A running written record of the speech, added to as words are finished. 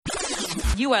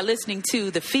You are listening to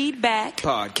the Feedback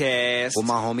Podcast with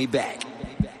my homie Back.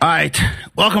 All right.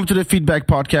 Welcome to the Feedback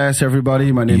Podcast,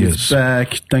 everybody. My name is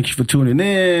Back. Thank you for tuning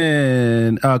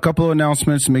in. A couple of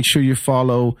announcements. Make sure you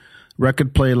follow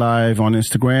Record Play Live on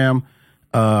Instagram.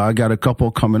 I got a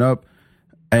couple coming up.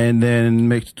 And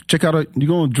then check out, you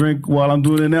going to drink while I'm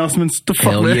doing the announcements? The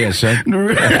fuck, Hell man? yeah, son.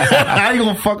 How you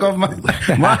going to fuck off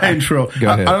my intro? Go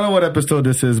ahead. I don't know what episode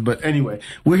this is, but anyway,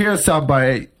 we're here at South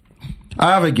by.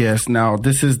 I have a guest now.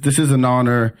 This is an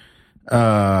honor.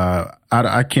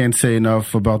 I can't say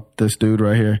enough about this dude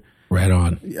right here. Right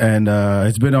on. And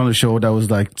it's been on the show that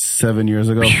was like 7 years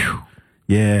ago.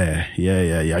 Yeah.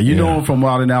 You know him from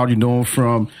Wild 'N Out. You know him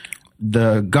from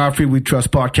the Godfrey We Trust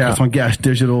podcast on Gas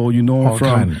Digital. You know him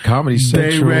from Comedy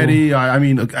Stay Central. Ready. I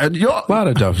mean, A lot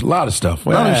of stuff. A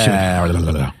lot of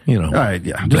shit. You know. All right,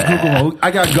 yeah. Just Google.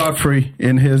 I got Godfrey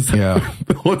in his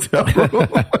hotel room.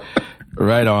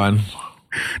 Right on.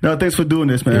 No, thanks for doing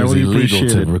this, man. It was I really illegal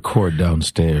appreciate to it. record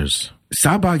downstairs.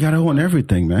 South by got to own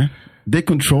everything, man. They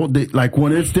control, like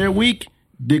when it's their week,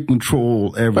 they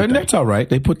control everything. And that's all right.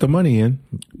 They put the money in.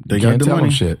 They Can't got the tell money.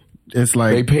 them shit. It's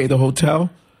like They pay the hotel.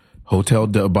 Hotel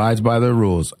abides by their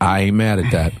rules. I ain't mad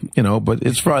at that, but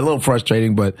it's a little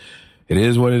frustrating, but it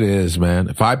is what it is, man.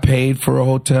 If I paid for a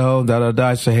hotel,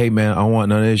 I say, hey, man, I want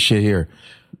none of this shit here.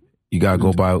 You gotta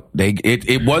go buy.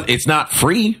 It's not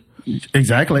free.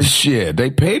 Exactly. Shit,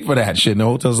 they paid for that shit. And the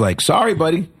hotel's like, sorry,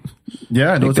 buddy.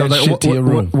 Yeah, no, Take that shit to your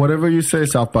room. Whatever you say,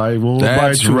 South by, we'll buy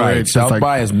That's it to right. it. It's South like,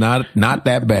 by is not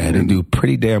that bad. They do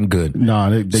pretty damn good. No,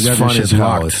 they It's got fun this as shit hell.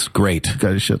 locked. It's great.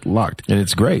 Got this shit locked. And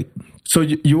it's great. So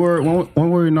you were when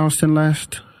were you in Austin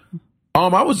last? I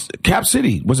was Cap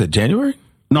City. Was it January?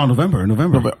 No, November.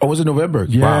 Oh, was it November?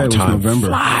 Yeah, wow, it was time November.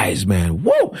 flies, man.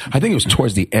 Whoa! I think it was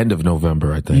towards the end of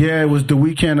November. I think. Yeah, it was the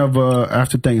weekend of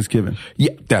after Thanksgiving.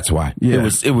 Yeah, that's why. Yeah. It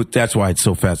was. That's why it's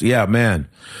so fast. Yeah, man.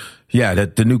 Yeah,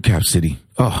 the new Cap City.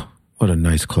 Oh, what a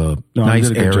nice club. No, nice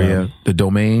you did a good area. job. The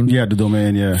Domain. Yeah, the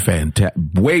Domain. Yeah, Fantastic.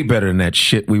 Way better than that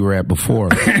shit we were at before.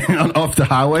 off the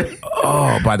highway.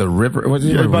 Oh, by the river. Was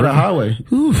it Yeah, by the river? highway.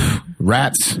 Oof.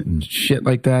 Rats and shit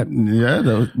like that.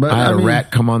 Yeah, but I had mean, a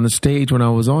rat come on the stage when I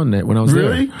was on that. When I was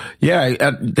Really? there. Yeah,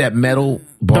 at that metal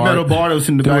bar. The metal bar that was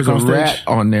in the there back was a on stage. rat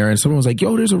on there, and someone was like,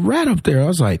 "Yo, there's a rat up there." I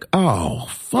was like, "Oh,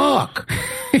 fuck!"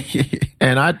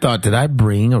 And I thought, did I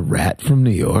bring a rat from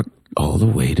New York all the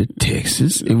way to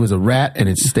Texas? It was a rat, and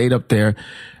it stayed up there.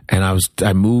 And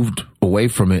I moved away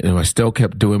from it, and I still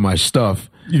kept doing my stuff.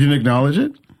 You didn't acknowledge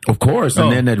it? Of course. And Oh.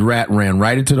 then that rat ran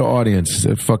right into the audience.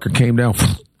 That fucker came down.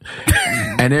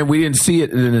 And then we didn't see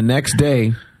it. And then the next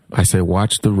day, I said,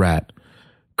 watch the rat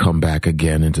come back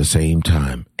again at the same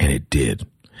time. And it did.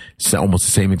 It's almost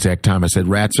the same exact time. I said,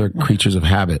 rats are creatures of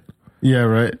habit. Yeah,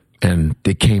 right. And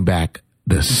they came back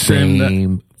the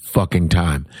same fucking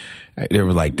time. They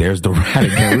were like, there's the rat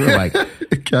again. We were like,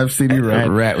 Cap City rat.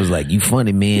 the rat was like, you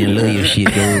funny, man. Love your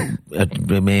shit,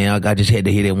 dude. Man, I just had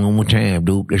to hear that one more time,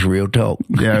 dude. That's real talk.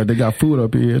 Yeah, they got food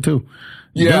up here too.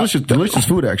 Yeah. Delicious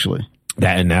food actually.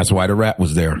 And that's why the rat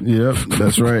was there. Yep,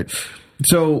 that's right.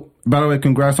 So, by the way,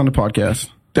 congrats on the podcast.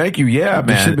 Thank you. Yeah,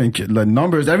 This shit man. been like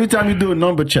numbers. Every time you do a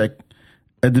number check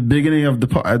at the beginning of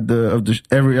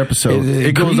every episode,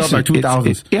 it goes up like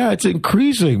 2,000. Yeah, it's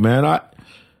increasing, man.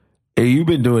 Hey, you've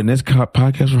been doing this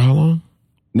podcast for how long?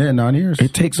 Yeah, 9 years.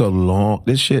 It takes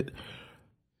this shit.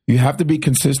 You have to be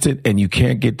consistent, and you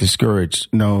can't get discouraged.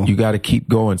 No. You got to keep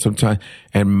going sometimes.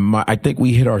 And I think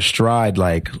we hit our stride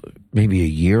like maybe a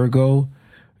year ago.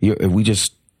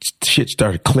 Shit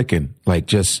started clicking. Like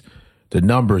just the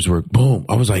numbers were boom.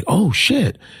 I was like, oh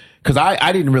shit. Cause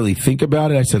I didn't really think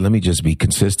about it. I said, let me just be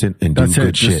consistent and do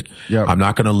good shit. Yep. I'm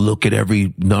not going to look at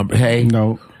every number. Hey,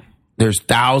 No. there's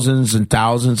thousands and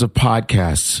thousands of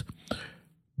podcasts.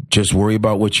 Just worry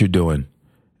about what you're doing.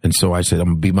 And so I said, I'm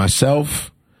going to be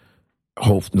myself.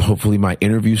 Hopefully my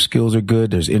interview skills are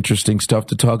good. There's interesting stuff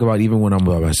to talk about even when I'm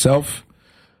by myself.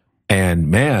 And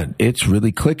man, it's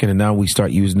really clicking. And now we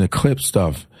start using the clip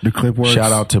stuff. The clip works.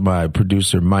 Shout out to my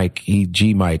producer, Mike.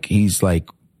 Mike. He's like,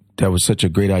 that was such a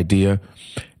great idea.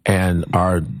 And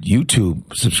our YouTube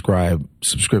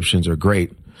subscriptions are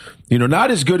great.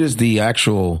 Not as good as the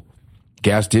actual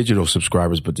Gas Digital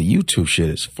subscribers, but the YouTube shit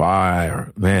is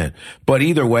fire, man. But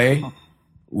either way,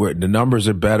 the numbers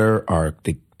are better.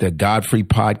 The Godfrey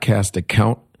podcast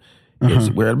account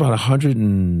we're at about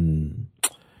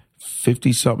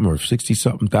 150 something or 60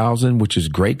 something thousand, which is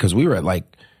great because we were at like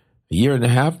a year and a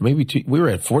half, maybe two. We were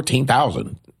at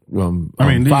 14,000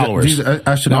 followers. These are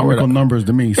astronomical numbers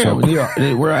to me. So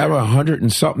we're at 100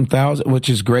 and something thousand, which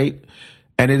is great.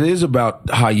 And it is about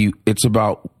it's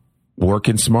about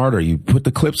working smarter. You put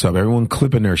the clips up. Everyone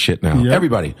clipping their shit now. Yep.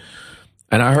 Everybody.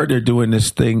 And I heard they're doing this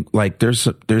thing like there's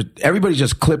everybody's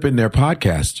just clipping their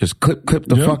podcast, just clip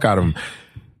the fuck out of them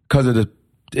because of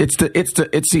it's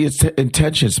the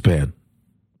attention span.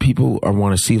 People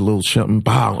want to see a little something.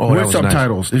 Bang! Oh, with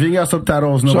subtitles. Nice. If you got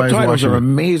subtitles, nobody's subtitles watching. Are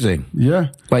amazing. Yeah,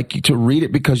 like to read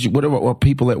it because what about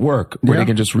people at work where they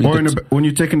can just read it? When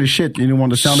you're taking the shit, you don't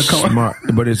want the sound to come. Smart,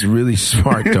 but it's really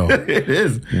smart though. It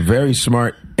is very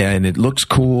smart, and it looks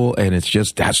cool, and it's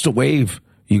just that's the wave.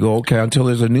 You go okay until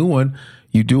there's a new one.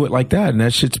 You do it like that, and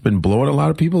that shit's been blowing a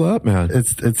lot of people up, man.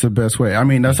 It's the best way. I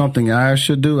mean, that's something I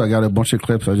should do. I got a bunch of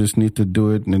clips. I just need to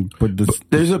do it and put this.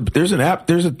 There's an app.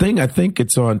 There's a thing I think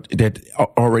it's on that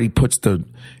already puts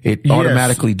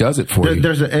automatically does it for you.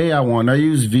 There's an AI one. I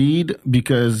use Veed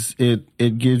because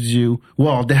it gives you.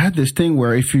 Well, they had this thing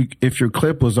where if your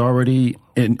clip was already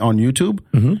on YouTube,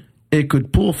 it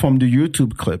could pull from the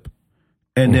YouTube clip.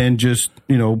 And then just,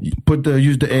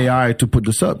 use the AI to put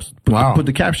the subs, put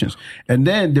the captions. And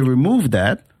then they removed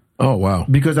that. Oh, wow.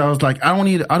 Because I was like, I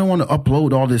don't want to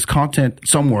upload all this content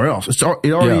somewhere else. It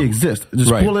already exists.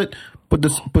 Just pull it, put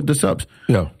the subs.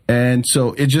 Yeah. And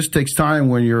so it just takes time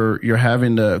when you're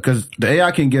having because the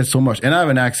AI can get so much. And I have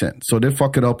an accent, so they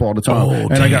fuck it up all the time. Oh,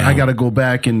 and I got to go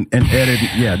back and edit.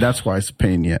 Yeah, that's why it's a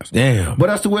pain, yes. Damn. But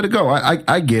that's the way to go.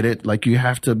 I get it. Like, you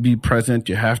have to be present.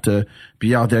 You have to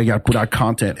be out there. You got to put out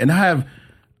content. And I have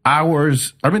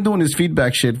hours. I've been doing this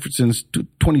feedback shit since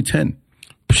 2010.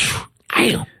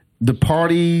 Damn. The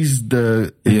parties,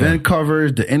 the event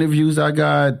covers, the interviews I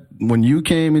got. When you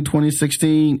came in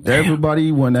 2016,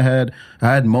 everybody went ahead.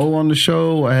 I had Mo on the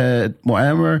show. I had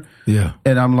Moammer. Yeah.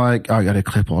 And I'm like, I got to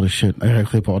clip all this shit. I got to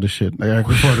clip all this shit.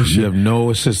 You have no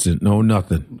assistant, no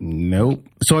nothing. Nope.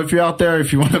 So if you're out there,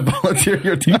 if you want to volunteer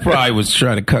your team. He probably was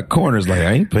trying to cut corners like,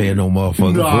 I ain't paying no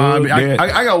motherfucker. No, I mean,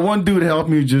 I got one dude help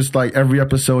me just like every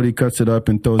episode he cuts it up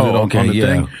and throws it on the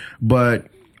thing. But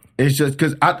it's just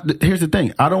because here's the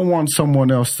thing. I don't want someone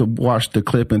else to watch the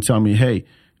clip and tell me, hey,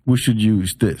 we should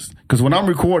use this. Because when I'm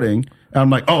recording,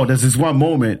 I'm like, oh, there's this one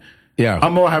moment. Yeah.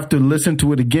 I'm going to have to listen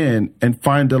to it again and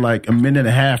find the like a minute and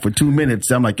a half or 2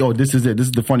 minutes. I'm like, oh, this is it. This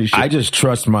is the funny shit. I just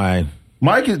trust Mike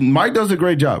does a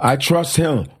great job. I trust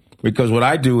him because what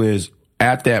I do is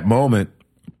at that moment,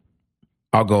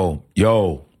 I'll go,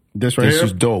 yo, this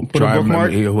is dope. Put a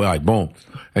bookmark. He'll like, boom.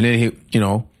 And then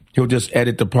he'll just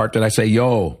edit the part that I say,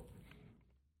 yo,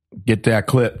 get that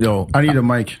clip. Yo, I need a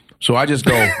mic. So I just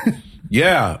go,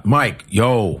 yeah, Mike,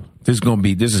 yo, this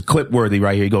is clip worthy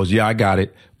right here. He goes, yeah, I got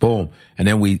it. Boom. And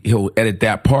then he'll edit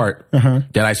that part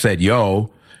that I said,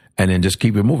 yo, and then just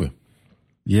keep it moving.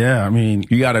 Yeah, I mean,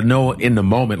 you got to know in the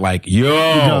moment, like,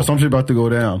 yo, something's about to go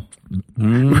down.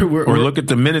 Or look at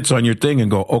the minutes on your thing and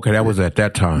go, okay, that was at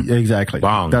that time. Exactly.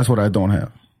 Bang. That's what I don't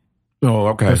have. Oh,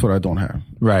 okay. That's what I don't have.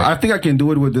 Right. I think I can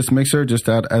do it with this mixer, just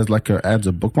as like adds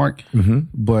a bookmark.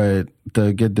 But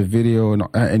to get the video and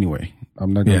anyway,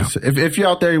 I'm not going to say. If you're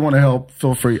out there, you want to help,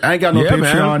 feel free. I ain't got no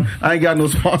Patreon. Man. I ain't got no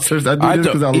sponsors. I do this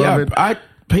because I love it.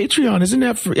 Patreon, isn't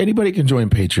that for anybody can join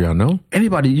Patreon? No,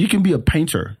 anybody. You can be a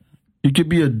painter. You could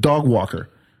be a dog walker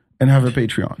and have a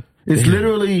Patreon. It's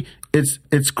literally it's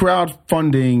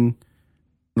crowdfunding,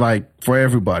 like for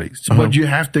everybody. But you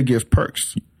have to give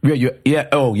perks. Yeah.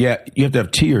 Oh, yeah. You have to have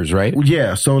tiers, right?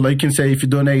 Yeah. So, like, you can say if you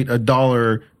donate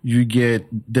 $1, you get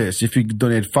this. If you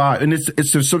donate $5, and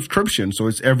it's a subscription, so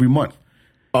it's every month.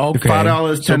 Okay.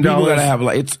 $5, $10. So people gotta have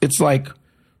it's like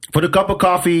for the cup of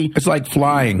coffee. It's like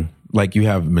flying. Like you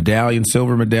have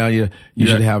silver medallion. You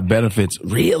should have benefits.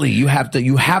 Really, you have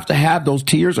to have those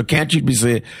tiers, or can't you be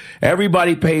saying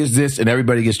everybody pays this and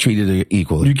everybody gets treated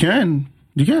equally? You can.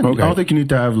 Okay. I don't think you need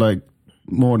to have like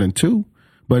more than 2.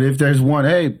 But if there's one,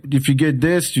 hey, if you get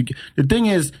this, the thing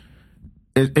is,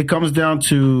 it comes down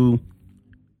to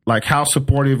like how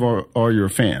supportive are your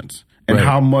fans and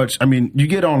how much. I mean, you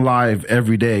get on live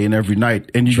every day and every night,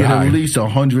 and you get at least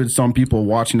 100 people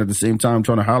watching at the same time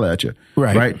trying to holler at you.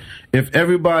 Right? If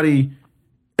everybody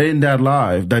in that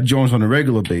live that joins on a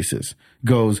regular basis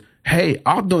goes, hey,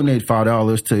 I'll donate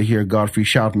 $5 to hear Godfrey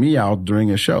shout me out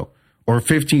during a show, or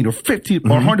 15 or 50 or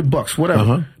 $100,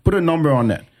 whatever. Put a number on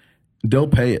that. They'll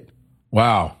pay it.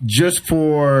 Wow. Just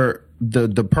for the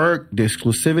perk, the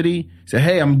exclusivity. Say,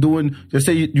 hey, let's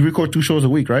say you record 2 shows a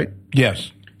week, right?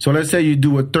 Yes. So let's say you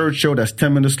do a 3rd show that's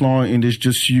 10 minutes long and it's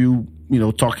just you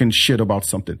talking shit about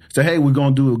something. Say, hey, we're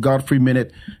going to do a Godfrey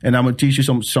minute and I'm going to teach you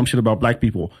some shit about black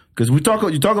people. Because you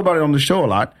talk about it on the show a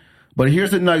lot. But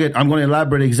here's the nugget. I'm going to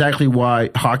elaborate exactly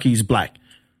why hockey's black.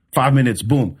 5 minutes,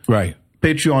 boom. Right.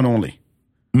 Patreon only.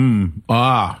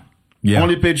 Yeah.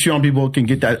 Only Patreon people can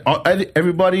get that.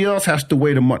 Everybody else has to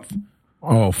wait a month.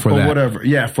 Oh, for that. Or whatever.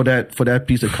 Yeah, for that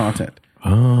piece of content.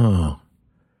 Oh.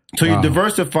 So you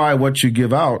diversify what you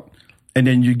give out, and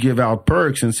then you give out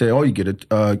perks and say, oh, you get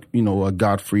a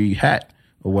Godfrey hat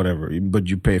or whatever, but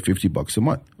you pay $50 a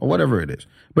month or whatever it is.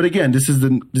 But again, this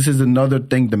is another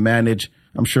thing to manage.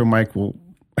 I'm sure Mike will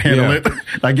handle it.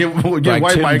 Like get White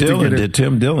Tim Mike Dillon to get it. did.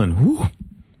 Tim Dillon, woo.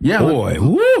 Yeah, boy,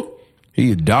 woo.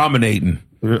 He's dominating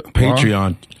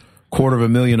Patreon.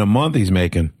 $250,000 a month he's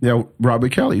making. Yeah,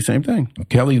 Robert Kelly, same thing.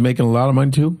 Kelly's making a lot of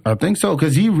money too? I think so,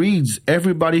 because he reads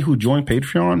everybody who joined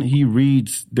Patreon, he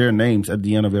reads their names at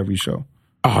the end of every show.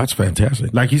 Oh, that's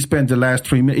fantastic. Like he spent the last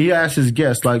 3 minutes. He asked his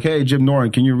guests, like, hey, Jim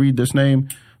Norton, can you read this name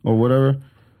or whatever?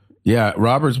 Yeah,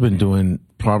 Robert's been doing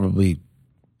probably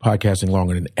podcasting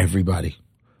longer than everybody.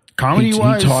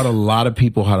 Comedy-wise? He taught a lot of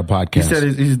people how to podcast. He said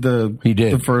he's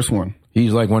the first one.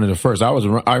 He's like one of the first.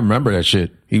 I remember that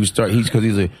shit. He's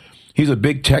a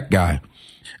big tech guy.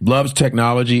 Loves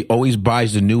technology, always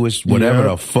buys the newest whatever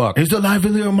the fuck. He's the live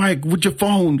video mic with your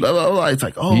phone. Blah, blah, blah. It's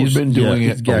like, oh, he's been doing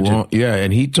it a long. Yeah,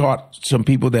 and he taught some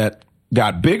people that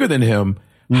got bigger than him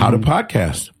how to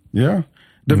podcast. Yeah.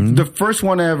 The first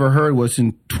one I ever heard was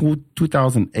in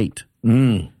 2008.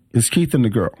 It's Keith and the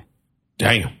Girl.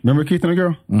 Damn. Remember Keith and the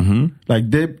Girl? Mm-hmm.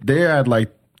 Like they had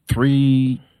like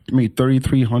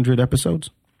 3,300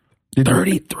 episodes.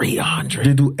 3,300.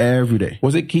 They do every day.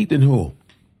 Was it Keith and who?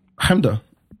 Hamda.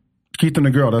 Keith and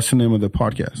the Girl. That's the name of the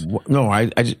podcast. No, I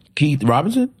just Keith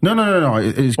Robinson? No.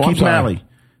 It's Keith Malley.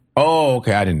 Oh,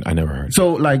 okay. I never heard.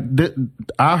 So like,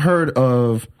 I heard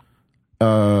of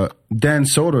Dan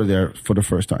Soder there for the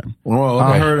first time. Oh, okay.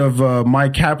 I heard of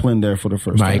Mike Kaplan there for the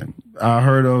first time. I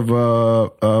heard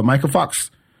of Michael Fox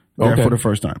there for the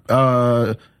first time.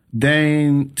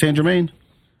 Dan St. Germain.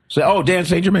 Dan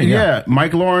St. Germain. Yeah.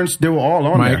 Mike Lawrence. They were all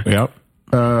on there. Yep.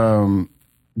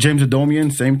 James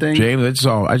Adomian, same thing. James,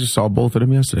 I just saw both of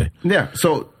them yesterday. Yeah.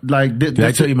 So like, did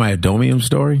I tell you my Adomian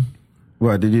story?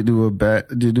 What did you do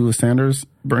a Sanders,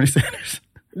 Bernie Sanders?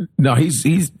 No,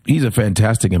 he's a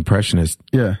fantastic impressionist.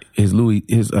 Yeah. I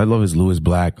love his Louis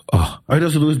Black. Oh, he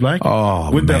does Louis Black?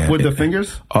 Oh, with man. With the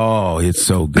fingers? Oh, it's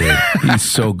so good. He's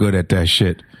so good at that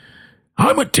shit.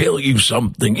 I'm gonna tell you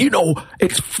something.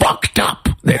 It's fucked up.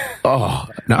 I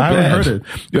haven't heard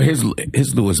it.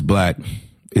 His Louis Black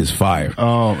is fire.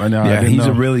 Oh, I know. Yeah, he's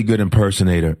a really good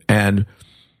impersonator. And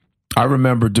I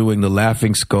remember doing the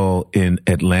Laughing Skull in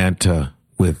Atlanta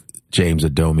with James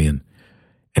Adomian.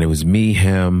 And it was me,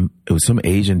 him. It was some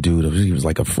Asian dude. He was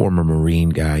like a former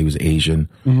Marine guy. He was Asian.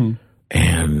 Mm-hmm.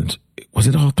 And was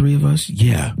it all three of us?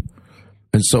 Yeah.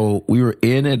 And so we were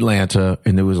in Atlanta,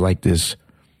 and there was like this.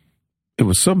 It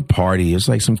was some party. It's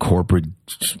like some corporate.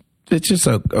 It's just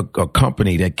a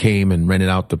company that came and rented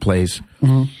out the place.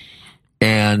 Mm-hmm.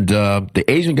 And the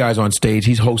Asian guy's on stage.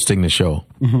 He's hosting the show.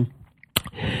 Mm-hmm.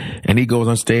 And he goes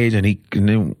on stage, and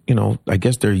I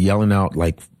guess they're yelling out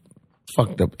like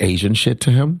fucked up Asian shit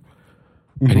to him.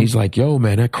 Mm-hmm. And he's like, yo,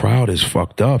 man, that crowd is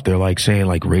fucked up. They're like saying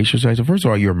like racial things. So first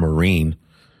of all, you're a Marine.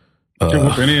 You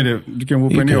can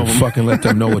whoop any of them. Fucking let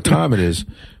them know what time it is.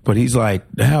 But he's like,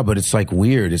 yeah, but it's like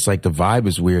weird. It's like the vibe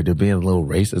is weird. They're being a little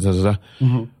racist.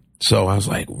 Mm-hmm. So I was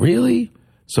like, really?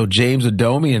 So James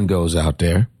Adomian goes out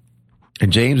there,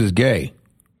 and James is gay.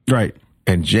 Right.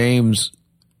 And James,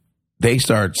 they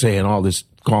start saying all this,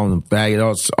 calling him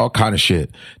faggot, all kind of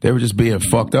shit. They were just being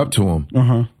fucked up to him.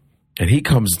 Uh-huh. And he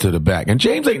comes to the back. And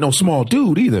James ain't no small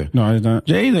dude either. No, he's not.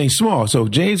 James ain't small. So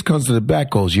James comes to the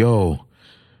back, goes, yo,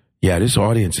 yeah, this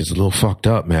audience is a little fucked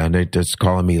up, man. They're just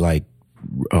calling me like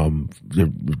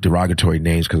derogatory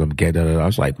names because I'm gay. I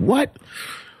was like, what?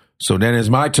 So then it's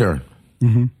my turn.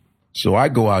 Mm-hmm. So I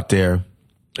go out there.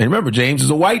 And remember, James is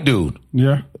a white dude.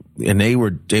 Yeah. And they were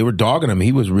dogging him.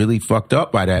 He was really fucked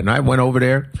up by that. And I went over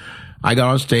there. I got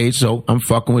on stage, so I'm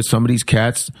fucking with some of these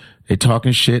cats. They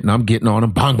talking shit, and I'm getting on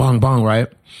them. Bong, bong, bong, right?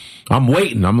 I'm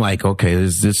waiting. I'm like, okay,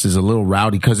 this is a little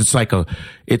rowdy because it's like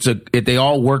they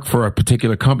all work for a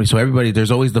particular company. So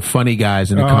there's always the funny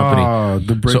guys in the company.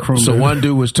 The break room. So one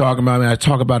dude was talking about me. I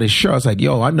talk about his show. I was like,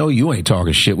 yo, I know you ain't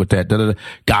talking shit with that. Da-da-da.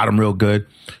 Got him real good.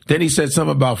 Then he said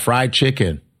something about fried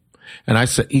chicken. And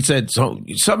he said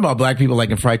something about black people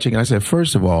liking fried chicken. I said,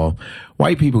 first of all,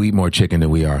 white people eat more chicken than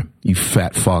we are. You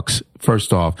fat fucks.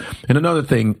 First off. And another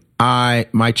thing,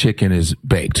 my chicken is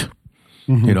baked.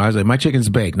 Mm-hmm. I was like, my chicken's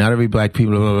baked. Not every black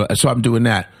people. Blah, blah, blah. So I'm doing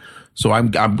that. So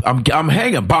I'm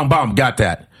hanging. Bom, bom. Got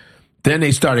that. Then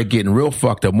they started getting real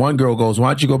fucked up. One girl goes, why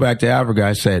don't you go back to Africa?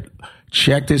 I said,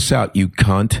 check this out, you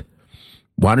cunt.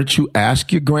 Why don't you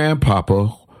ask your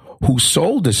grandpapa who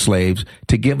sold the slaves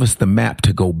to give us the map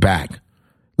to go back?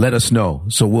 Let us know.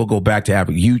 So we'll go back to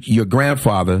Africa. Your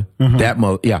grandfather, that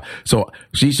mother, yeah. So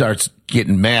she starts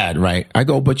getting mad, right? I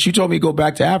go, but you told me to go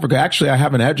back to Africa. Actually, I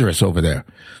have an address over there.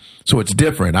 So it's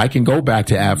different. I can go back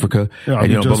to Africa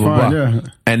and, you know, blah, blah, blah. Yeah.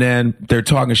 And then they're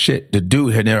talking shit. The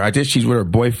dude, and I guess she's with her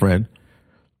boyfriend.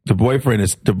 The boyfriend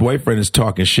is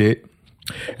talking shit.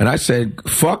 And I said,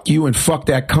 fuck you and fuck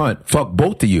that cunt. Fuck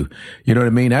both of you. You know what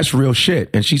I mean? That's real shit.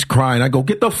 And she's crying. I go,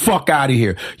 get the fuck out of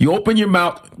here. You open your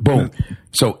mouth. Boom.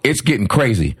 So it's getting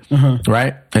crazy.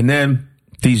 Right? And then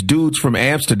these dudes from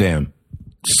Amsterdam,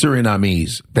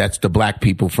 Surinamese, that's the black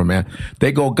people from,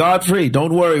 they go, Godfrey,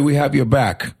 don't worry. We have your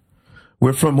back.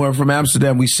 We're from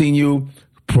Amsterdam. We've seen you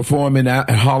perform in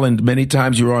Holland many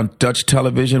times. You were on Dutch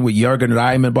television with Jurgen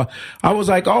Rijman. I was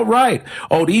like, all right.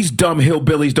 Oh, these dumb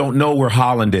hillbillies don't know where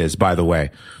Holland is, by the way.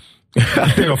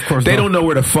 Of course they don't know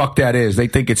where the fuck that is. They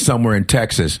think it's somewhere in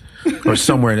Texas or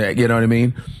somewhere, you know what I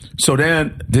mean? So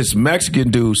then this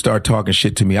Mexican dude started talking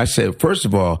shit to me. I said, first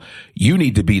of all, you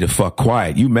need to be the fuck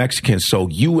quiet. You Mexicans, so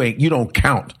you don't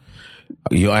count.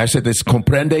 You know, I said this,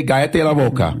 comprende, cállate la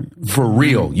boca. For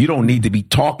real. You don't need to be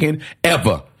talking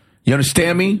ever. You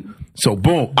understand me? So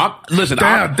boom. But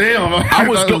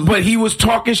he was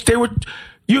talking.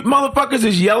 You motherfuckers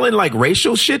is yelling like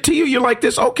racial shit to you. You're like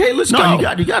this. Okay, let's go. You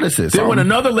got to say something. Then when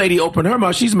another lady opened her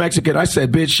mouth, she's Mexican. I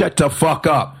said, bitch, shut the fuck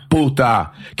up.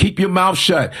 Puta. Keep your mouth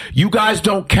shut. You guys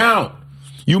don't count.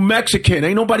 You Mexican.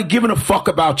 Ain't nobody giving a fuck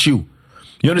about you.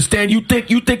 You understand? You think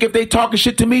if they talking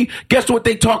shit to me, guess what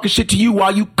they talking shit to you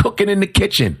while you cooking in the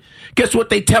kitchen? Guess what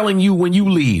they telling you when you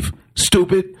leave?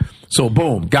 Stupid. So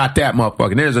boom, got that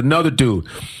motherfucker. And there's another dude.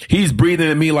 He's breathing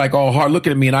at me like all hard,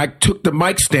 looking at me. And I took the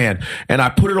mic stand and I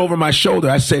put it over my shoulder.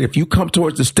 I said, if you come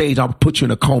towards the stage, I'll put you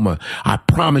in a coma. I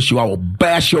promise you, I will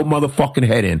bash your motherfucking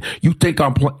head in. You think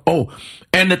I'm playing? Oh,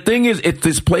 and the thing is, it's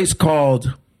this place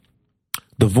called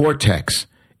The Vortex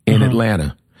in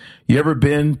Atlanta. You ever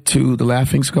been to the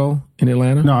Laughing Skull in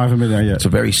Atlanta? No, I haven't been there yet. It's a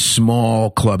very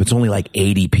small club. It's only like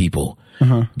 80 people.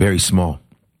 Very small.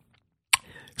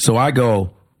 So I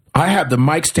have the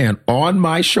mic stand on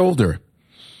my shoulder.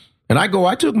 And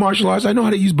I took martial arts. I know how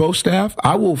to use both staff.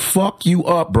 I will fuck you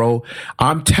up, bro.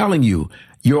 I'm telling you,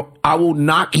 I will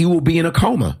knock, you will be in a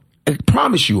coma. I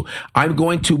promise you. I'm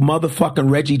going to motherfucking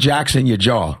Reggie Jackson your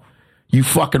jaw. You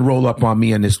fucking roll up on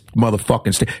me in this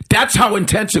motherfucking stage. That's how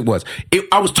intense it was.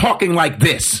 I was talking like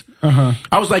this. I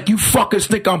was like, you fuckers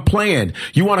think I'm playing.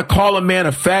 You want to call a man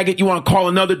a faggot? You want to call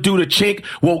another dude a chink?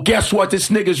 Well, guess what? This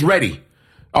nigga's ready.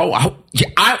 Oh,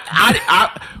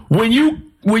 when you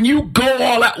go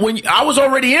all out, I was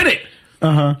already in it.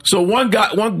 So one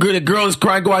girl is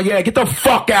crying, going, yeah, get the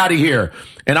fuck out of here.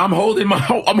 And I'm holding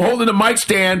the mic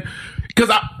stand because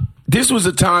this was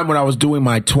a time when I was doing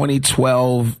my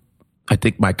 2012, I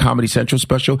think, my Comedy Central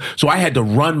special. So I had to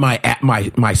run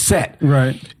my set.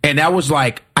 Right. And that was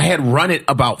like, I had run it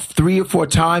about 3 or 4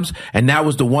 times. And that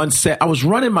was the one set. I was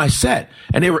running my set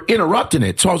and they were interrupting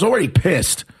it. So I was already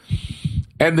pissed.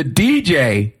 And the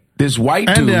DJ, this white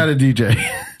dude. And they had a DJ.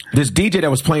 This DJ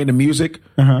that was playing the music,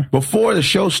 before the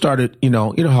show started, you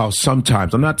know how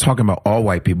sometimes, I'm not talking about all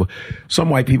white people.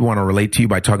 Some white people want to relate to you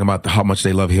by talking about how much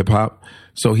they love hip hop.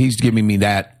 So he's giving me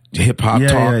that hip hop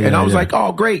talk. And I was like,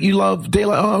 oh, great. You love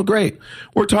daylight. Oh, great.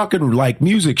 We're talking like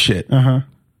music shit.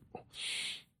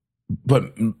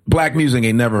 But black music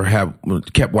ain't never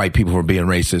kept white people from being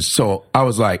racist. So I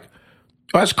was like,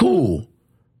 oh, that's cool.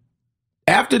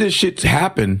 After this shit's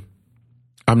happened,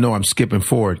 I'm skipping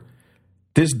forward.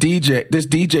 This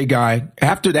DJ guy,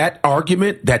 after that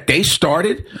argument that they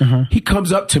started, he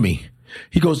comes up to me.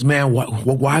 He goes, man,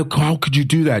 how could you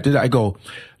do that? I go,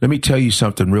 let me tell you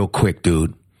something real quick,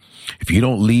 dude. If you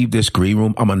don't leave this green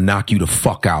room, I'm going to knock you the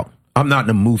fuck out. I'm not in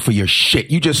the mood for your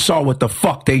shit. You just saw what the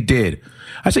fuck they did.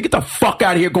 I said, get the fuck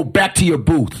out of here. Go back to your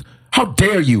booth. How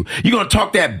dare you? You're going to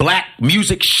talk that black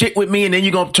music shit with me and then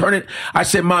you're going to turn it. I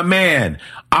said, my man,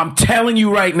 I'm telling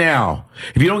you right now,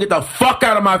 if you don't get the fuck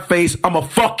out of my face, I'm going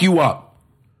to fuck you up.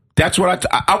 That's what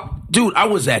dude, I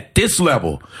was at this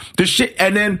level. The shit.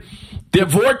 And then the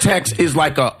Vortex is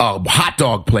like a hot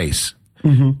dog place.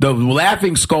 The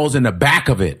Laughing Skull's in the back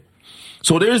of it.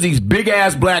 So there's these big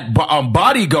ass black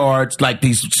bodyguards, like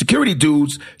these security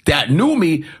dudes that knew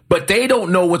me, but they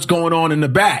don't know what's going on in the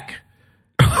back.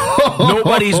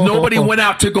 Nobody went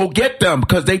out to go get them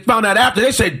because they found out after.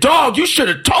 They said, dog, you should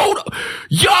have told them.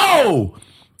 Yo.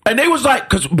 And they was like,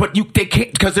 they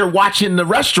can't, because they're watching the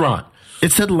restaurant.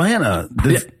 It's Atlanta.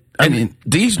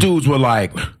 These dudes were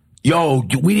like, yo,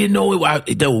 we didn't know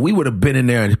we would have been in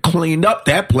there and cleaned up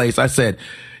that place. I said,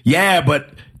 yeah, but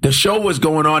the show was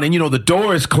going on and, the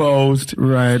door is closed.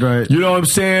 Right. You know what I'm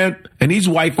saying? And these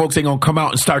white folks ain't going to come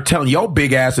out and start telling yo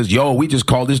big asses, yo, we just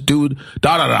called this dude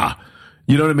da-da-da.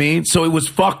 You know what I mean? So it was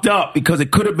fucked up because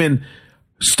it could have been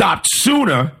stopped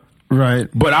sooner. Right.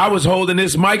 But I was holding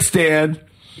this mic stand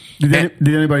Did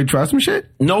anybody try some shit?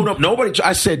 No, nobody.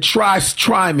 I said, try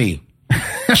me.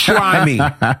 Try me.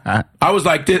 I was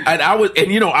like this, and I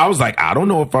was like, I don't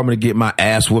know if I'm going to get my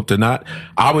ass whooped or not.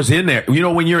 I was in there. You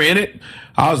know, when you're in it,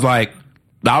 I was like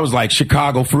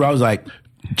Chicago through. I was like,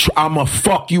 I'm going to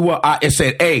fuck you up. I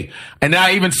said, hey, and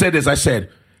I even said this. I said,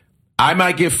 I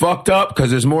might get fucked up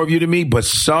because there's more of you than me, but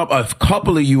a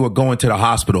couple of you are going to the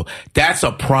hospital. That's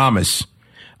a promise.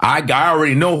 I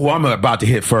already know who I'm about to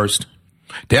hit first.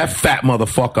 That fat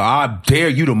motherfucker, I dare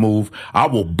you to move. I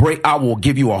will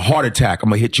give you a heart attack. I'm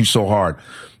going to hit you so hard.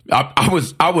 I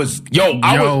was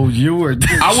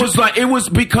like, it was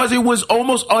because it was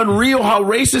almost unreal how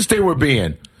racist they were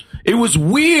being. It was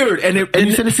weird. And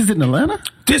you said this is in Atlanta?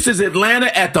 This is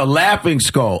Atlanta at the Laughing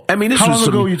Skull. I mean, how long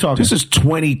ago were you talking? This is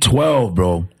 2012,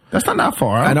 bro. That's not that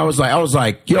far. Huh? And I was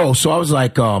like, yo, so I was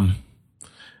like, what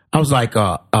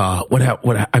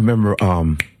I remember,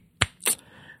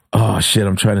 oh shit,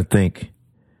 I'm trying to think.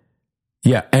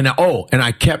 Yeah, and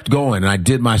I kept going, and I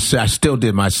still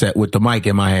did my set with the mic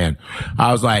in my hand.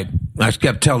 I was like, I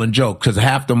kept telling jokes because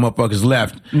half the motherfuckers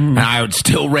left, and I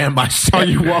still ran my set. Oh,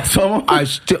 you walked some?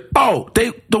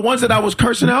 The ones that I was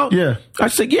cursing out? Yeah. I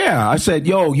said, yeah. I said,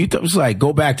 yo, was like,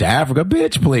 go back to Africa,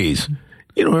 bitch, please.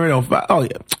 You don't know. Oh,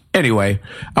 yeah. Anyway,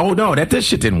 no, that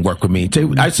shit didn't work with me.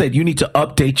 I said, you need to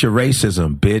update your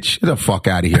racism, bitch. Get the fuck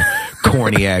out of here.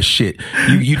 Corny ass shit.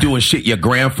 You doing shit your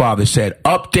grandfather said.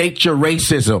 Update your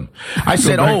racism. I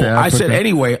said,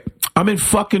 anyway, I'm in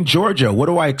fucking Georgia. What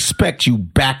do I expect, you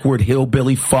backward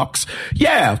hillbilly fucks?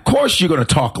 Yeah, of course you're going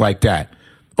to talk like that.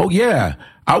 Oh, yeah.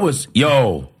 And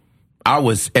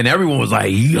everyone was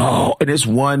like, yo. And this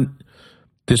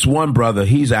one brother,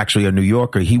 he's actually a New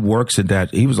Yorker. He works at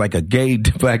that. He was like a gay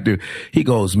black dude. He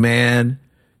goes, man,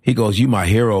 you my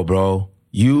hero, bro.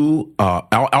 You,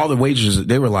 all the waitresses,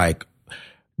 they were like,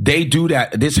 they do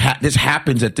that. This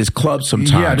happens at this club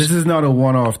sometimes. Yeah, this is not a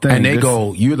one-off thing. And they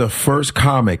go, you're the first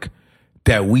comic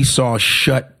that we saw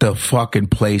shut the fucking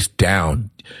place down.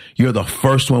 You're the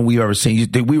first one we've ever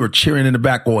seen. We were cheering in the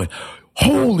back going,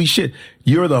 holy shit.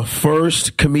 You're the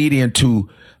first comedian to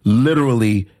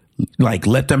literally like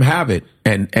let them have it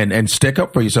and stick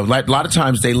up for yourself. Like a lot of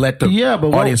times they let the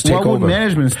audience take over. Why would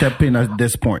management step in at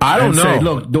this point? I don't know. Say,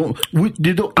 look,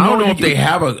 I don't know if they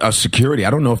have a security. I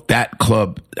don't know if that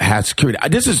club has security.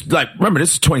 This is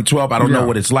 2012. I don't know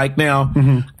what it's like now.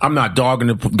 Mm-hmm. I'm not dogging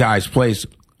the guy's place.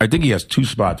 I think he has 2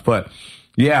 spots, but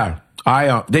yeah,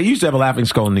 they used to have a Laughing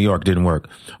Skull in New York. Didn't work.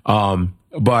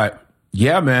 But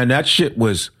yeah, man, that shit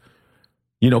was,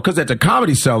 cause at the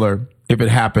Comedy Cellar, if it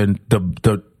happened,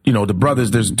 the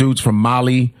brothers, there's dudes from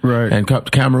Mali and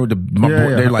Cameroon.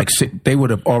 They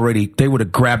would have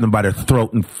grabbed them by their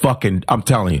throat and fucking, I'm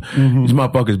telling you, these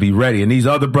motherfuckers be ready. And these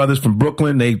other brothers from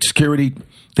Brooklyn, they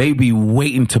be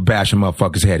waiting to bash a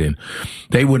motherfucker's head in.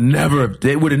 It would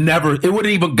have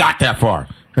even got that far.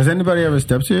 Has anybody ever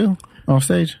stepped to you off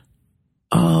stage?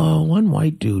 One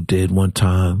white dude did one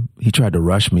time. He tried to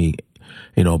rush me.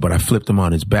 But I flipped him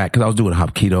on his back because I was doing a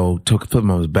Hapkido, flipped him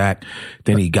on his back.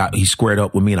 Then he squared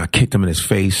up with me and I kicked him in his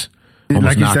face.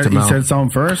 Almost knocked him out. He said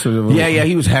something first? Yeah.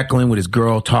 He was heckling with his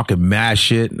girl, talking mad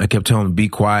shit. I kept telling him to be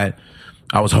quiet.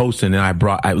 I was hosting and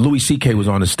Louis C.K. was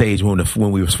on the stage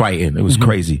when we was fighting. It was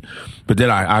crazy. But then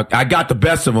I got the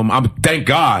best of him. Thank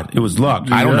God. It was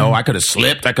luck. I don't know. I could have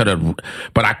slipped.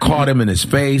 But I caught him in his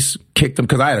face, kicked him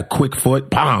because I had a quick foot.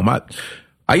 Bam.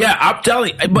 I'm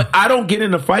telling you, but I don't get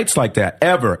into fights like that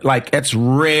ever. Like, it's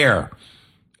rare.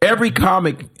 Every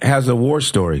comic has a war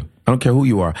story. I don't care who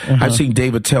you are. I've seen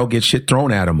David Tell get shit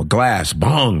thrown at him, a glass,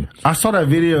 bong. I saw that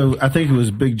video. I think it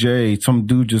was Big J. Some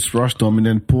dude just rushed him and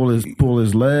then pull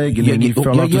his leg and then he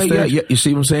fell off the stage. Yeah. You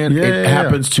see what I'm saying? It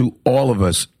happens to all of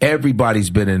us. Everybody's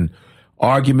been in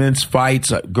arguments,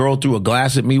 fights. A girl threw a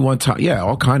glass at me one time. Yeah,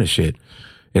 all kind of shit.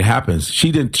 It happens.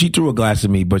 She threw a glass at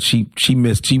me, but she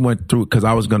missed. She went through it because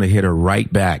I was going to hit her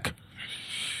right back.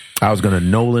 I was going to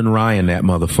Nolan Ryan that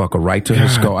motherfucker right to her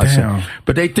skull. I said,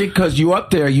 but they think because you up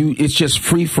there, it's just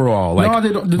free for all. Like, no,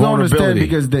 they don't understand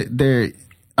because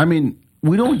I mean,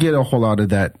 we don't get a whole lot of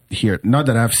that here. Not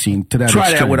that I've seen to that Try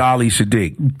extreme. that with Ali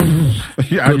Sadiq.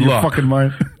 Good luck. Fucking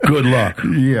mind. Good luck.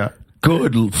 Yeah.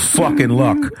 Good fucking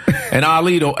luck. And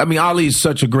Ali, Ali is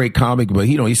such a great comic, but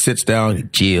he sits down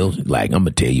and chills. Like, I'm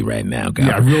gonna tell you right now, guys.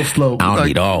 Yeah, real slow. I don't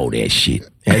need all that shit.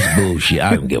 That's bullshit.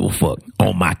 I don't give a fuck.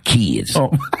 On my kids.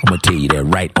 I'm gonna tell you that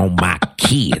right on my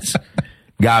kids.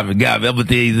 Godfrey, I'm gonna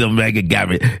tell you something back at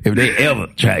Godfrey. If they ever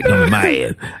try to come to my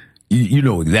ass, you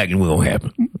know exactly what's gonna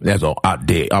happen. That's all out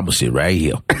there. I'm gonna sit right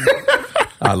here.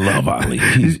 I love Ali.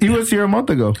 He was here a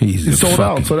month ago. He sold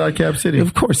out Cap City.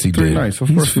 Of course he did. Nice. Of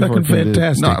he's course fucking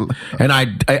fantastic. No, and I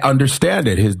understand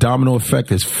it. His domino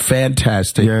effect is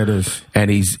fantastic. Yeah, it is. And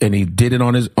he did it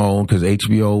on his own because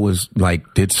HBO was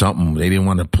like did something. They didn't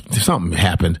want to. Something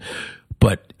happened,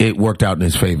 but it worked out in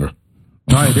his favor.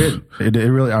 No, it did. It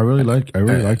really. I really liked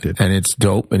it. And it's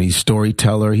dope. And he's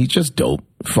storyteller. He's just dope.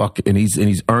 And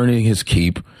he's earning his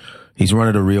keep. He's one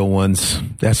of the real ones.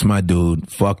 That's my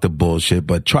dude. Fuck the bullshit.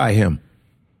 But try him.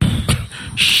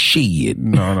 Shit.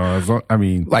 No. I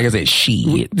mean, like I said,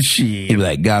 shit. He be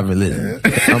like, Godfrey, listen.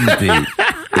 I'm gonna tell you.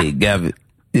 Hey, Godfrey.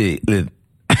 Hey, listen.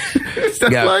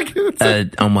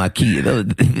 On my kid.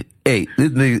 Hey,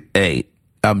 this nigga. Hey,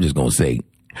 I'm just gonna say,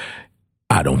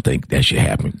 I don't think that should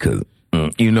happen because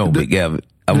Big Gavin.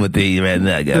 I'm gonna tell you right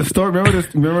now, Gavin. The story.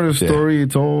 Remember the story you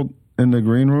told in the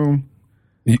green room?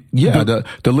 Yeah,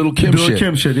 the little Kim shit.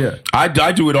 Kim shit, yeah. I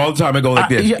do it all the time. I go like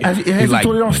this. Has he like,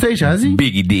 told it on stage, has he?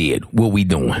 Biggie did. What we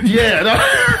doing? Yeah. No.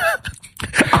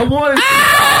 I wanted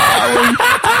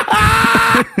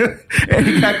and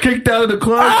he got kicked out of the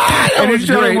club and he's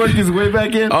trying to work his way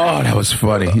back in. Oh, that was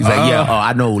funny. He's like,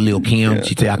 I know Lil Kim. Yeah.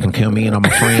 She said I can come in. I'm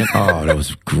a friend. Oh, that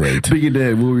was great. Biggie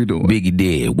did. What we doing? Biggie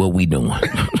did. What we doing?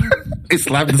 It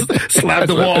slapped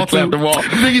the wall. Slapped the wall.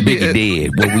 Biggie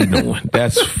did. What we doing?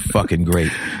 That's fucking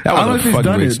great. That was a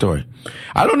fucking great story.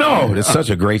 I don't know. It's such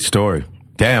a great story.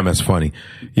 Damn, that's funny.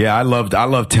 Yeah, I love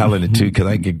telling it too because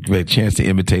I get a chance to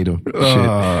imitate him.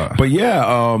 But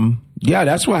yeah,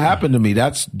 that's what happened to me.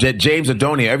 That's James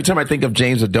Adonia. Every time I think of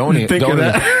James Adonia,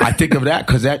 I think of that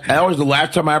because that was the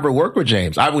last time I ever worked with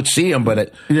James. I would see him,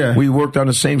 but we worked on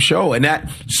the same show, and that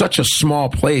such a small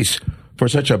place for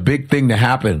such a big thing to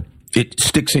happen. It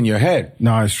sticks in your head.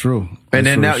 No, it's true. And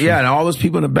then now, and all those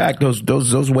people in the back,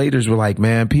 those waiters were like,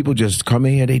 man, people just come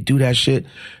in here, they do that shit.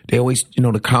 They always,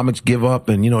 the comics give up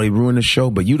and, they ruin the show.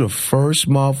 But you the first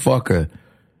motherfucker.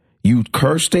 You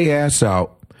cursed their ass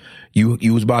out. You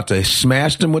was about to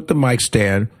smash them with the mic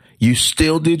stand. You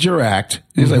still did your act.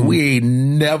 It's like, we ain't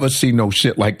never seen no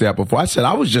shit like that before. I said,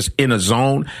 I was just in a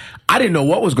zone. I didn't know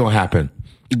what was going to happen.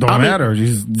 Don't matter. You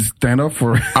just stand up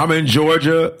for it. I'm in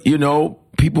Georgia,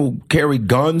 people carry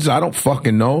guns. I don't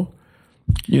fucking know.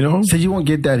 So you won't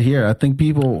get that here. I think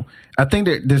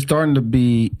there's starting to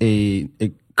be a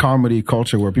comedy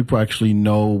culture where people actually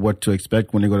know what to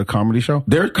expect when they go to a comedy show.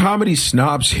 There are comedy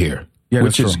snobs here,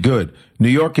 which is good. New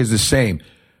York is the same.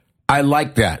 I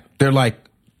like that. They're like,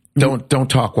 don't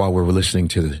talk while we're listening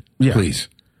to this. Yeah. Please.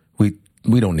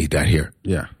 We don't need that here.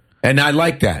 Yeah. And I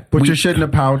like that. Put your shit in a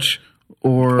pouch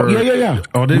or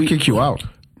or they'll kick you out.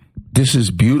 This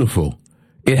is beautiful.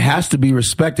 It has to be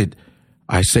respected.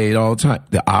 I say it all the time.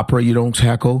 The opera, you don't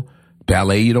heckle.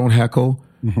 Ballet, you don't heckle.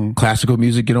 Classical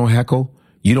music, you don't heckle.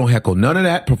 You don't heckle none of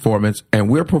that performance. And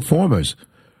we're performers.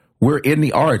 We're in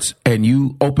the arts. And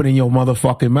you opening your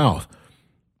motherfucking mouth.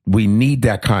 We need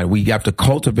that kind. We have to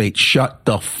cultivate. Shut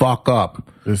the fuck up.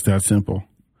 It's that simple.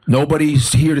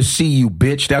 Nobody's here to see you,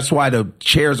 bitch. That's why the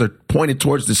chairs are pointed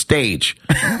towards the stage.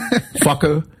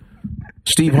 Fucker.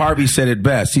 Steve Harvey said it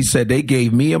best. He said, they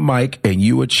gave me a mic and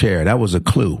you a chair. That was a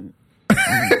clue.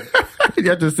 You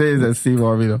have to say that Steve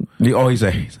Harvey, though. You always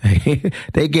say,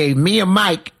 they gave me a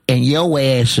mic and your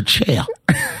ass a chair.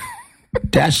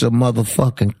 That's a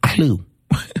motherfucking clue.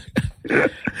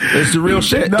 It's the real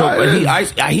shit.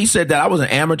 He said that I was an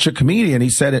amateur comedian. He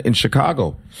said it in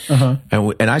Chicago.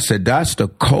 And I said, that's the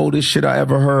coldest shit I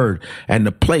ever heard. And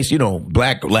the place,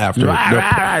 black laughter.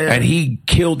 And he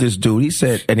killed this dude. He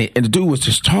said, and the dude was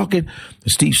just talking.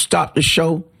 Steve stopped the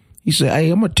show. He said, hey,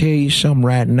 I'm going to tell you something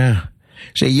right now.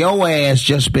 He said, your ass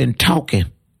just been talking.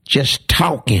 Just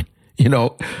talking,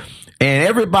 And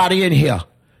everybody in here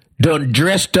done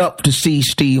dressed up to see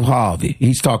Steve Harvey.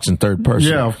 He talks in third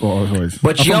person. Yeah, of course.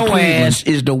 But your ass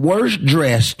is the worst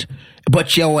dressed,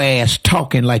 but your ass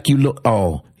talking like you look.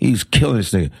 Oh, he's killing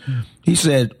this nigga. He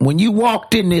said, when you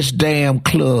walked in this damn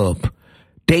club,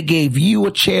 they gave you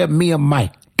a chair, me a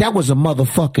mic. That was a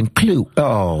motherfucking clue.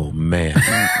 Oh, man.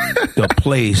 The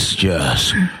place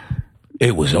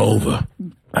it was over.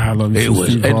 I love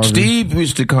it. And Steve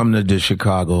used to come to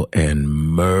Chicago and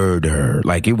murder.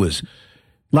 Like it was.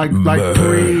 Like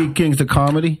pre-Kings of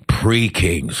Comedy?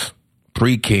 Pre-Kings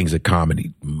of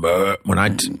Comedy.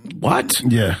 What?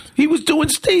 Yeah. He was doing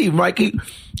Steve, Mikey.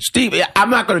 Steve, I'm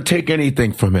not going to take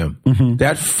anything from him.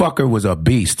 That fucker was a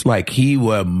beast. Like, he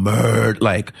was murder.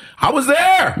 Like, I was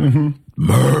there.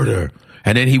 Murder.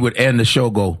 And then he would end the show,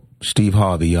 go, Steve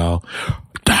Harvey, y'all.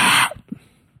 I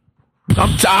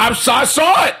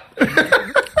saw it.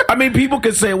 I mean, people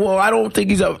could say, well, I don't think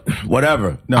he's a...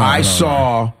 Whatever. I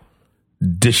saw...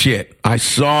 the shit. I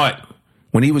saw it.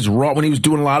 when he was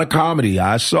doing a lot of comedy.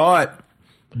 I saw it.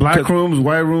 Black rooms,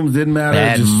 white rooms, didn't matter.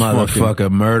 That just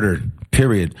motherfucker murdered.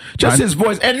 Period. Just his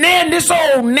voice. And then this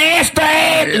old nasty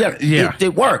ass. Yeah.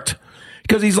 It worked.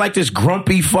 Because he's like this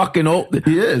grumpy fucking old.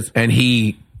 He is. And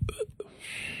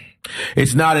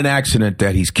it's not an accident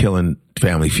that he's killing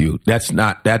Family Feud. That's.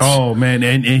 Oh, man.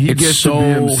 And he gets so to be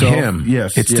himself. Him.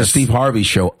 Yes. It's the Steve Harvey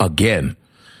show again.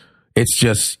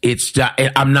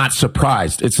 I'm not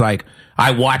surprised. It's like,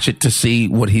 I watch it to see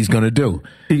what he's going to do.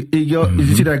 Did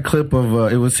you see that clip of,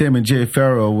 it was him and Jay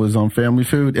Farrow was on Family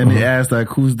Feud, and they asked, like,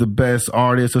 who's the best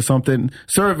artist or something?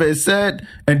 Survey said,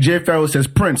 and Jay Farrow says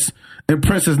Prince. And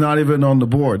Prince is not even on the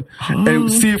board.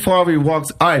 And Steve Harvey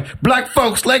walks, all right, black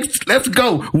folks, let's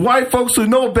go. White folks who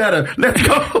know better, let's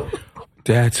go.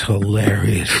 That's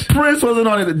hilarious. Prince wasn't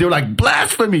on it. They were like,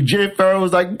 blasphemy. Jay Farrow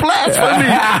was like, blasphemy.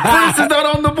 Prince is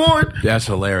not on the board. That's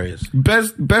hilarious.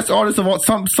 Best artist of all,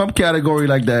 some category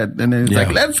like that. And then it's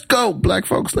like, let's go, black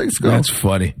folks, let's go. That's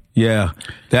funny. Yeah.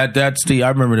 That's I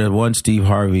remember the one Steve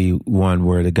Harvey one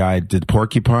where the guy did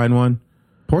Porcupine one.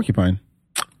 Porcupine.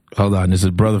 Hold on, this is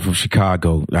a brother from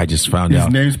Chicago. I just found out.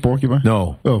 His name's Porcupine?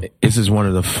 No. Oh. This is one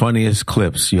of the funniest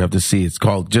clips you have to see. It's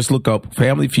called, just look up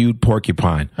Family Feud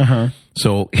Porcupine. Uh-huh.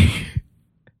 So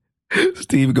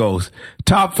Steve goes,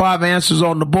 top 5 answers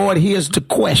on the board. Here's the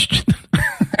question.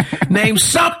 Name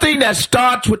something that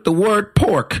starts with the word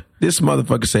pork. This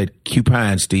motherfucker said,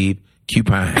 cupine, Steve.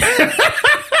 Cupine.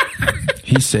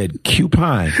 He said,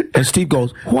 cupine. And Steve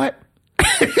goes, what?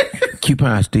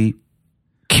 Cupine, Steve.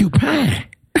 Cupine.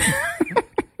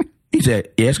 He said,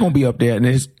 yeah, it's going to be up there. And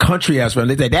his country ass friend,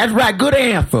 they said, that's right, good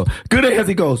answer. Good answer.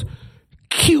 He goes,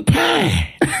 cupine.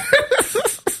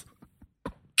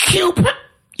 Cupine.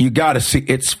 You got to see,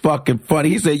 it's fucking funny.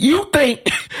 He said, you think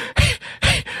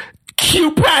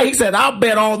cupine? He said, I'll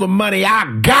bet all the money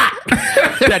I got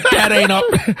that ain't up.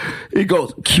 He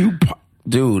goes, cupine.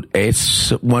 Dude,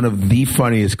 it's one of the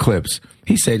funniest clips.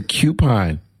 He said,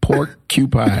 cupine,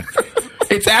 porcupine.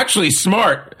 It's actually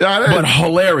smart, but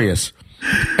hilarious.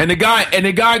 And the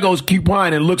guy goes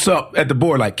cupine and looks up at the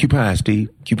board like, cupine, Steve,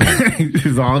 cupine.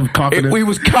 He's all confident. We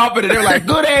was confident. They're like,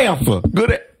 good answer.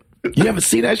 You haven't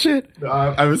seen that shit? No,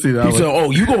 I haven't seen that. He said, oh,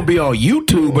 you going to be on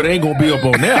YouTube, but it ain't going to be up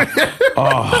on there.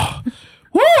 Oh,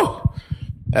 woo.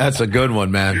 That's a good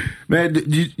one, man. Man,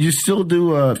 you still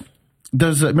do,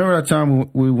 remember that time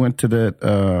we went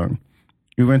to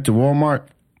we went to Walmart?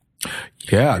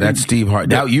 Yeah, that's Steve Hart.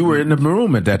 Now you were in the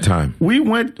room at that time. We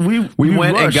went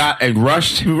rushed. and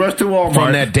rushed. We rushed to Walmart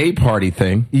from that day party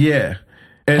thing. Yeah,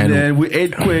 and then we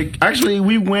ate quick. Actually,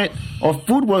 we went. Our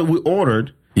food we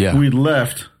ordered. Yeah, we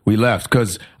left. We left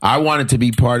because I wanted to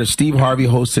be part of. Steve Harvey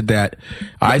hosted that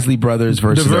Isley Brothers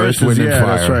versus Earth, Wind, and Fire.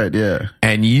 That's right. Yeah,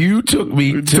 and you took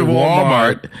me to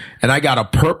Walmart, and I got a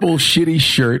purple shitty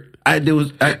shirt. And a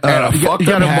fucked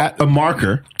up hat, a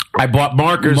marker. I bought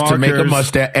markers to make a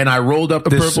mustache, and I rolled up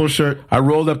this purple shirt. I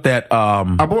rolled up that I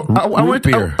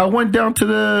went down to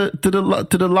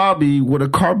the lobby with a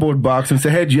cardboard box and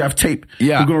said, "Hey, do you have tape?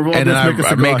 Yeah, we're gonna roll and this,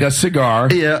 I make a cigar.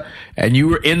 Yeah, and you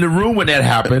were in the room when that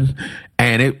happened,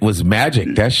 and it was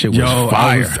magic. That shit was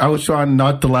fire. I was trying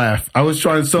not to laugh. I was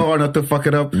trying so hard not to fuck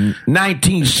it up.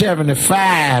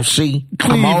 1975. See,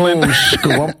 Cleveland. I'm old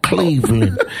school. I'm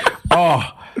Cleveland. Oh,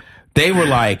 they were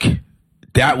like.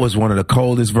 That was one of the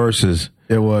coldest verses.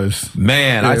 It was.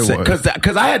 Man, I said,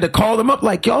 because I had to call them up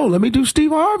like, yo, let me do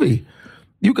Steve Harvey.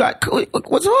 You got,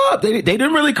 what's up? They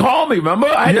didn't really call me, remember?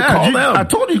 I had to call them. I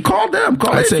told you, call them.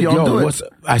 I said, yo,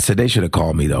 I said, they should have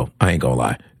called me, though. I ain't gonna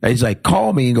lie. He's like,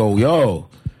 call me and go, yo,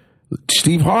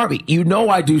 Steve Harvey. You know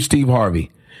I do Steve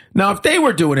Harvey. Now, if they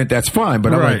were doing it, that's fine.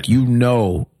 But I'm like, you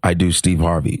know I do Steve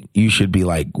Harvey. You should be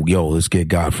like, yo, let's get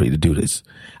Godfrey to do this.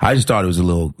 I just thought it was a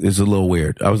little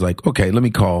weird. I was like, okay, let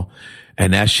me call.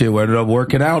 And that shit ended up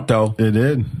working out, though. It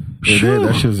did. It did.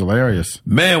 That shit was hilarious.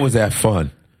 Man, was that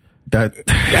fun.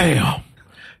 Damn.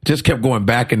 Just kept going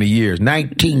back in the years.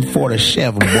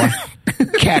 1947, boy.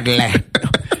 Cadillac.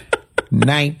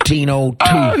 1902.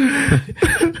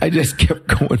 I just kept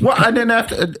going. Well, and then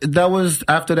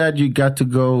after that, you got to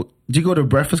go. Did you go to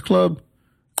Breakfast Club?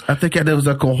 I think there was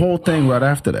like a whole thing right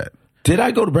after that. Did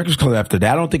I go to Breakfast Club after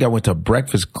that? I don't think I went to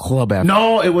Breakfast Club after.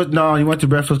 No, you went to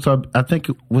Breakfast Club. I think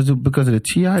was it because of the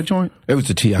T.I. joint? It was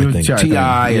the T.I. thing.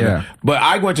 T.I. Yeah. But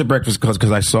I went to Breakfast Club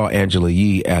because I saw Angela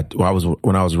Yee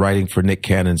when I was writing for Nick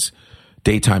Cannon's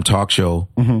daytime talk show,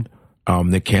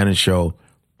 Nick Cannon show.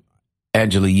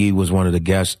 Angela Yee was one of the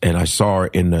guests, and I saw her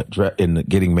in the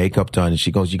getting makeup done, and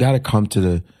she goes, "You got to come to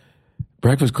the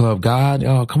Breakfast Club, God.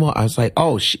 Oh, come on." I was like,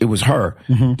 "Oh, it was her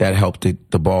that helped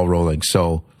the ball rolling."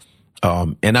 So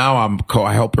And now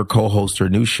I help her co-host her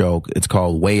new show. It's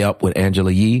called Way Up with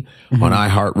Angela Yee on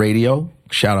iHeartRadio.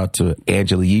 Shout out to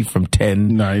Angela Yee from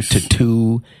 10 to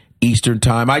 2 Eastern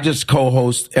time. I just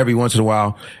co-host every once in a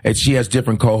while, and she has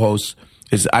different co-hosts.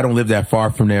 I don't live that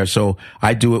far from there, so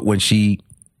I do it when she,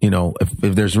 if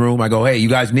there's room, I go, hey, you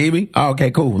guys need me? Oh,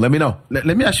 okay, cool. Let me know. Let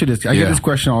me ask you this. I get this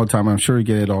question all the time. I'm sure you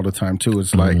get it all the time too.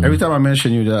 It's like every time I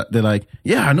mention you, they're like,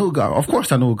 yeah, I know who God. Of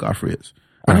course I know who Godfrey is.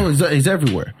 I know he's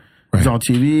everywhere. Right. He's on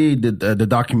TV, the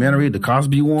documentary, the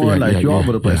Cosby one, you're all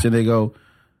over the place. Yeah. And they go,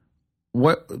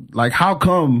 what, like, how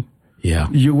come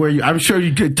you where you, I'm sure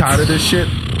you get tired of this shit.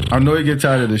 I know you get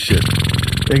tired of this shit.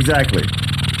 Exactly.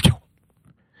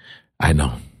 I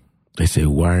know. They say,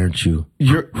 why aren't you?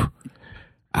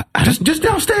 Just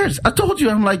downstairs. I told you,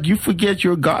 I'm like, you forget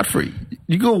you're Godfrey.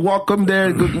 You go walk them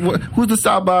there. Who's the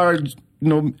sidebar,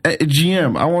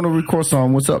 GM? I want to record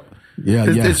song. What's up? Yeah,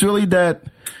 It's really that,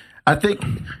 I think,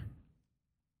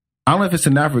 I don't know if it's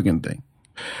an African thing.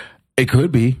 It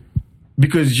could be.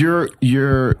 Because you're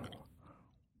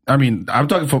I mean, I'm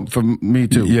talking for me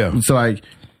too. Yeah. It's like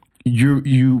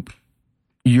you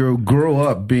grow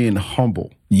up being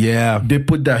humble. Yeah. They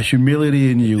put that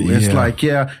humility in you. It's like,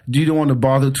 you don't want to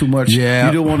bother too much. Yeah.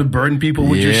 You don't want to burden people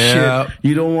with your shit.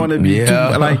 You don't want to be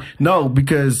too no,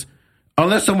 because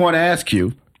unless someone asks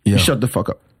you, you shut the fuck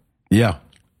up. Yeah.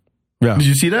 Yeah. Did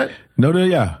you see that? No,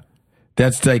 yeah.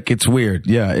 That's like, it's weird.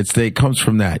 Yeah, it comes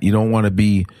from that. You don't want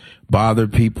to bother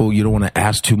people. You don't want to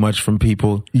ask too much from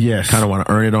people. Yes. Kind of want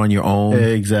to earn it on your own.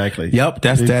 Exactly. Yep,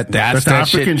 that's that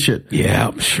African shit.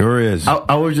 Yeah, sure is.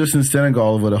 I was just in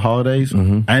Senegal over the holidays.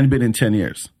 I hadn't been in 10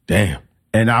 years. Damn.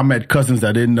 And I met cousins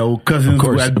I didn't know, cousins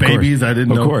who had babies I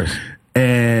didn't know. Of course.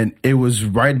 And it was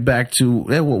right back to,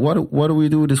 hey, what do we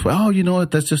do this way? Oh, you know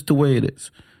what? That's just the way it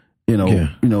is.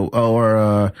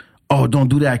 Oh, don't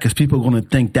do that because people are going to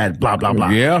think that blah, blah, blah.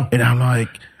 Yeah. And I'm like,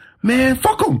 man,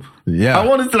 fuck them. Yeah. I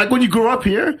wanted to, like, when you grow up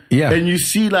here and you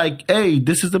see, like, hey,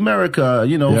 this is America,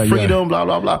 freedom, blah,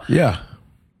 blah, blah. Yeah.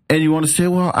 And you want to say,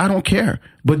 well, I don't care.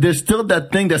 But there's still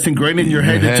that thing that's ingrained in your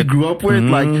head that you grew up with.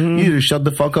 Like, you need to shut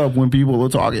the fuck up when people are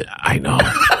talking. I know.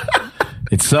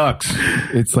 It sucks.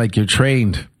 It's like you're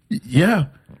trained. Yeah.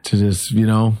 To just,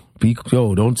 don't do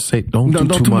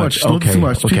too much. Don't do too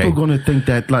much. Okay. People are going to think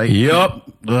that, like. Yep.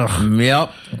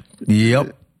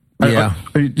 Yeah.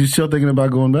 Are you still thinking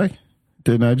about going back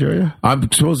to Nigeria?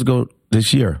 I'm supposed to go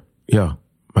this year. Yeah.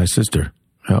 My sister.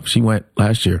 She went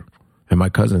last year. And my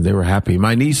cousins, they were happy.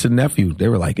 My niece and nephew, they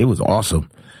were like, it was awesome.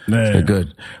 They're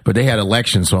good. But they had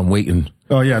elections, so I'm waiting.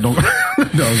 Oh, yeah. Don't go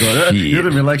there. You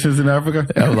have elections in Africa?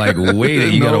 I was like,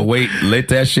 wait. You got to wait. Let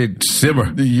that shit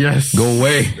simmer. Yes. Go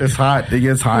away. It's hot. It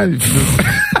gets hot.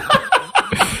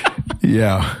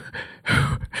 Yeah.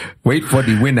 Wait for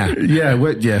the winner. Yeah.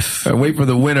 Yes. Wait for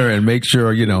the winner and make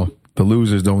sure, the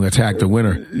losers don't attack the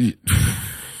winner.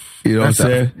 You know what I'm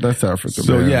saying? That's Africa.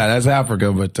 So, man. Yeah, that's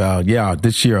Africa. But,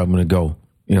 this year I'm going to go.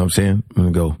 You know what I'm saying?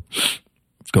 I'm going to go.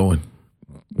 It's going.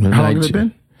 How long has it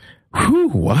been? Whew,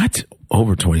 what?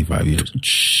 Over 25 years.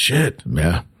 Shit.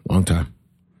 Yeah, long time.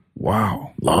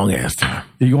 Wow. Long ass time.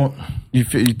 You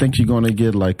think you're going to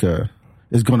get like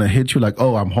it's going to hit you like,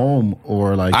 oh, I'm home,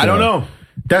 or like. I don't know.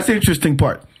 That's the interesting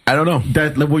part. I don't know.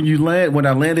 That like, when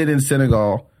I landed in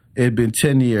Senegal, it had been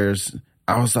 10 years.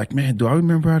 I was like, man, do I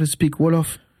remember how to speak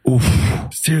Wolof? Oof.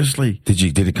 Seriously.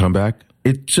 Did it come back?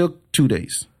 It took 2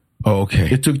 days. Oh, okay.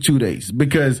 It took 2 days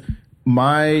because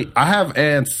I have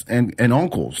aunts and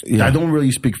uncles that don't really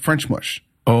speak French much.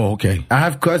 Oh, okay. I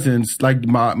have cousins, like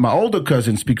my older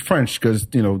cousins speak French because,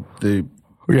 it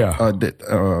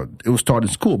was taught in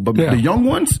school. But the young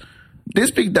ones, they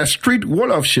speak that street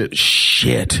Wolof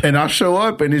shit. And I show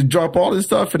up and they drop all this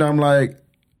stuff and I'm like,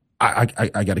 I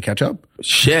got to catch up.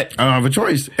 Shit. I don't have a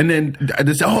choice. And then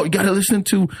they say, oh, you got to listen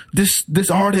to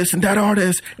this artist and that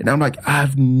artist. And I'm like, I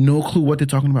have no clue what they're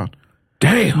talking about.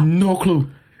 Damn. No clue.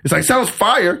 It's like, sounds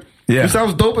fire. Yeah. It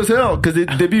sounds dope as hell because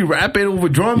they be rapping over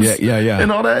drums. Yeah.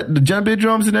 And all that. The djembe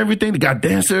drums and everything. They got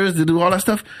dancers. They do all that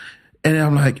stuff. And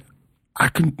I'm like, I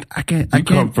can't.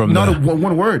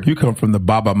 One word. You come from the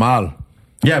Baba Mal.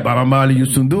 Yeah, Baba Mal,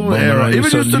 Yusundur era. Even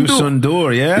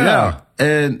Yusundur, yeah.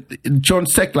 And John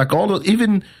Sek, like all those,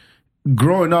 even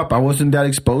growing up, I wasn't that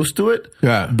exposed to it.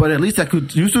 Yeah. But at least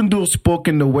Yusundur spoke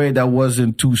in a way that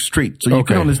wasn't too street. So you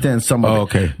can understand some of it.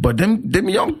 Okay. But them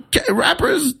young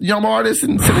rappers, young artists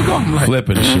in Senegal, I'm like,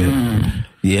 flipping shit.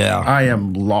 Yeah. I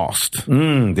am lost.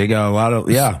 They got a lot of,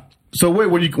 So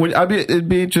wait, it'd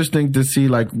be interesting to see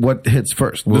like what hits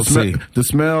first. We'll see. The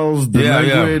smells, the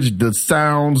language, the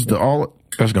sounds, all.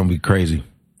 That's going to be crazy.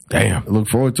 Damn. I look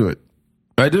forward to it.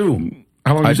 I do.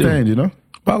 How long are you staying,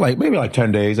 About maybe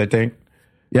 10 days, I think.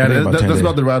 Yeah, that's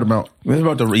about the right amount. That's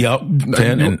about the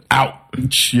 10 and out.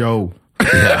 Yo.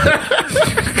 Yeah.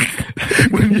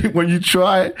 when you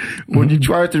try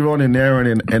to run an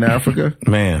errand in Africa,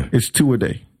 man, it's 2 a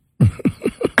day.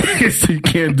 So you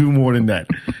can't do more than that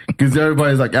because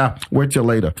everybody's like, wait till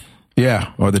later.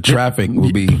 Yeah, or the traffic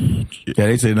will be. Yeah,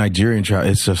 they say Nigerian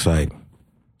traffic. It's just like,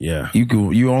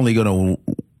 you only gonna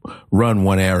run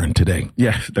one errand today.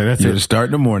 Yeah, that's it. Start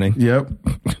in the morning. Yep.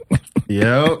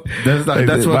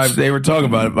 That's what they were talking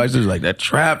about it. My sister's like, that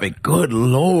traffic. Good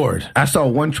Lord. I saw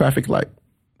one traffic light.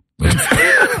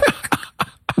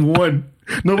 One.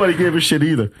 Nobody gave a shit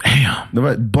either.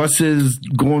 Damn. Buses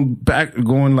driving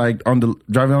on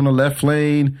the left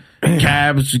lane.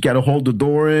 Cabs, you got to hold the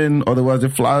door in, otherwise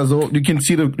it flies over. You can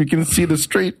see the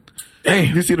street. Damn.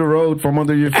 You can see the road from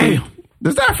under your feet. Damn.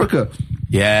 This is Africa.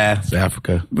 Yeah, it's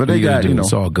Africa. But they got,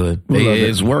 it's all good.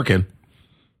 It's working.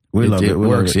 We love it. It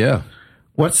works, yeah.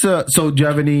 What's so do you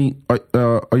have any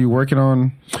are you working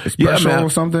on a special or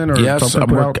something? Or yes,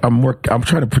 something I'm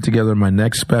trying to put together my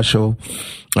next special.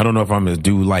 I don't know if I'm gonna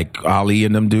do like Ali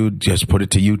and them dude, just put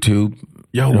it to YouTube.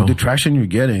 Yo, the traction you're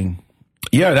getting.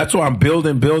 Yeah, that's why I'm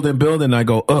building. I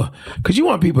go, because you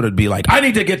want people to be like, I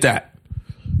need to get that.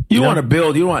 You want to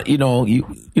build, you know what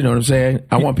I'm saying?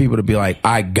 I want people to be like,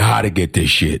 I gotta get this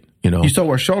shit, You saw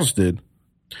what Schultz did.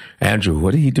 Andrew,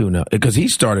 what did he do now? Because he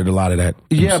started a lot of that.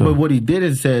 Yeah, but what he did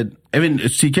is said,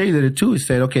 CK did it too. He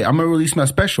said, okay, I'm going to release my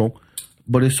special,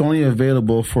 but it's only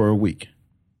available for a week.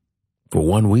 For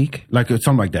 1 week? Like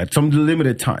something like that. Some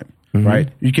limited time, right?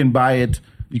 You can buy it.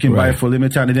 You can buy it for a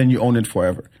limited time and then you own it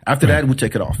forever. After that, we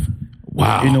take it off.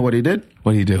 Wow. You know what he did?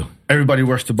 What did he do? Everybody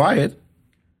rushed to buy it.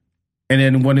 And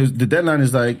then when the deadline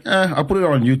is like, I'll put it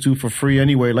on YouTube for free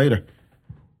anyway later.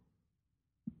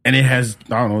 And it has,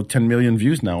 10 million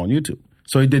views now on YouTube.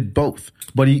 So he did both.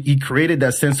 But he created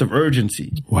that sense of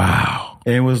urgency. Wow.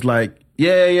 And it was like,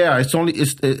 yeah. It's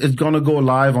going to go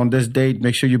live on this date.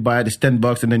 Make sure you buy it. It's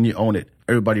 $10 and then you own it.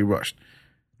 Everybody rushed.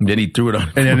 And then he threw it on.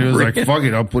 And then it was like, fuck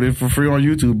it. I'll put it for free on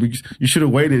YouTube. Because you should have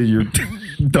waited. You're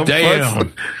dumb.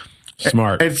 Damn.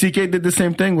 Smart. And CK did the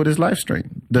same thing with his live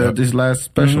stream. His last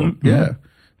special. Mm-hmm. Yeah.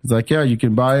 It's like, you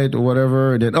can buy it or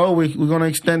whatever. And then, we're going to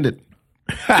extend it.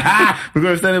 We're going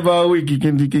to extend it by a week. You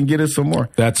can get it some more.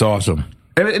 That's awesome.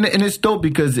 And it's dope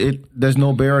because there's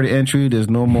no barrier to entry. There's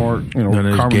no more,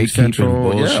 Comedy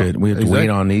Central bullshit. We have to wait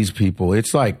on these people.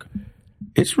 It's like,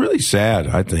 it's really sad,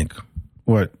 I think.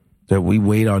 What? That we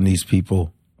wait on these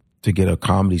people to get a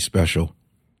comedy special.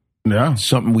 Yeah.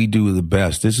 Something we do the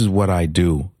best. This is what I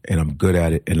do, and I'm good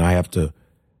at it, and I have to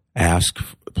ask,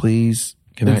 please.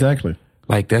 Exactly.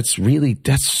 That's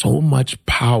so much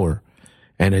power.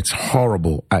 And it's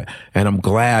horrible. And I'm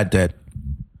glad that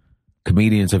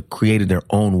comedians have created their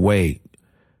own way.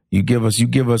 You give us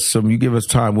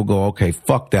time, we'll go, okay,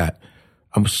 fuck that.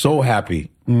 I'm so happy.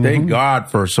 Mm-hmm. Thank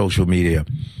God for social media.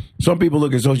 Some people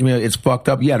look at social media, it's fucked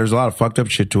up. Yeah, there's a lot of fucked up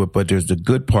shit to it, but there's the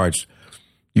good parts.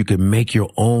 You can make your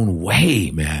own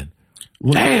way, man.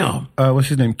 Damn. What's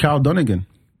his name? Kyle Dunnigan.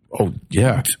 Oh,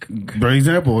 yeah. Great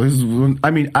example.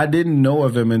 I didn't know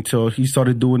of him until he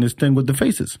started doing this thing with the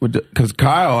faces. Because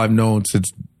Kyle I've known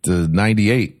since the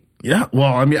 98. Yeah.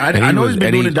 Well, I know he's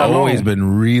been doing it that long. He's always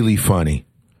been really funny.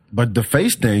 But the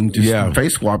face thing, the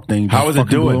face swap thing, how is it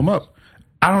doing? Blew him up.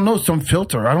 I don't know, some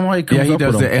filter. I don't know why he comes up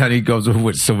with him. And he goes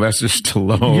with Sylvester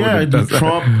Stallone. Yeah,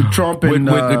 Trump and...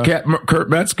 with the cat, Kurt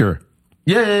Metzger.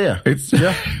 Yeah.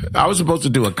 I was supposed to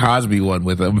do a Cosby one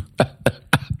with him.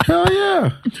 Hell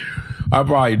yeah. I'll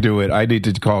probably do it. I need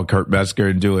to call Kurt Metzger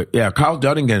and do it. Yeah, Kyle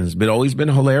Dunnigan's always been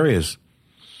hilarious.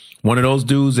 One of those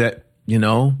dudes that,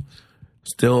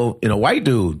 still, white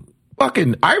dude.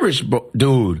 Fucking Irish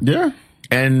dude. Yeah.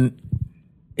 And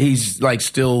he's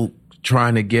still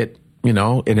trying to get,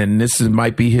 and then this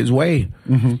might be his way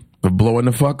of blowing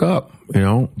the fuck up,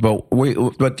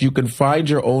 But you can find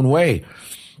your own way.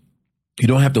 You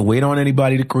don't have to wait on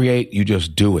anybody to create. You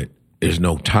just do it. There's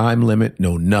no time limit,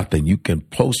 no nothing. You can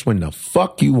post when the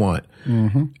fuck you want.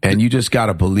 Mm-hmm. And you just got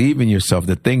to believe in yourself.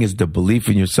 The thing is the belief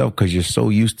in yourself because you're so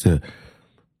used to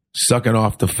sucking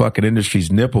off the fucking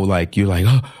industry's nipple. You're like,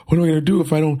 what am I going to do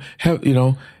if I don't have,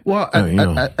 Well,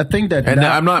 I think that... And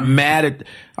I'm not mad at...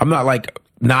 I'm not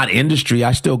not industry.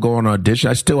 I still go on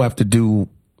audition. I still have to do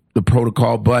the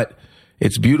protocol, but...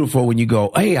 It's beautiful when you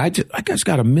go, hey, I just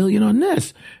got $1 million on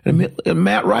this. And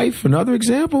Matt Rife, another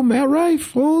example, Matt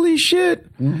Rife, holy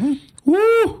shit. Mm-hmm.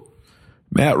 Woo!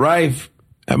 Matt Rife,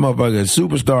 that motherfucker is a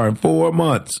superstar in 4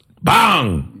 months.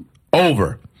 Bang!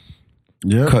 Over.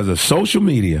 Yeah. Because of social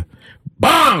media.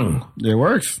 Bang! It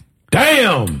works.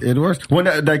 Damn! It works. When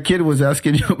that kid was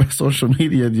asking you about social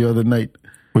media the other night.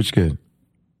 Which kid?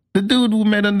 The dude we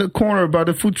met in the corner about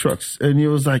the food trucks. And he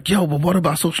was like, yo, but what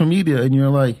about social media? And you're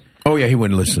like... Oh, yeah, he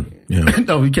wouldn't listen. Yeah.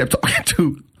 No, he kept talking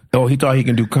to... Oh, he thought he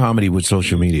can do comedy with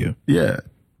social media. Yeah.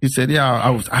 He said,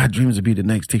 yeah, I had dreams to be the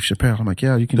next Dave Chappelle. I'm like,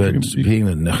 yeah, you can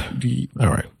dream. All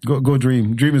right. Go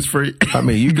dream. Dream is free. I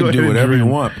mean, you can do whatever you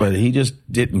want, but he just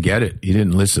didn't get it. He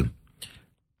didn't listen.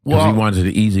 Because he wanted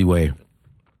the easy way.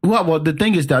 Well, the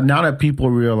thing is that now that people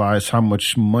realize how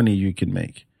much money you can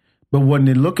make, but when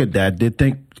they look at that, they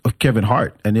think of Kevin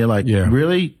Hart, and they're like,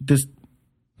 really?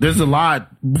 There's a lot.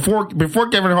 Before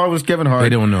Kevin Hart was Kevin Hart. They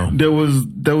don't know. There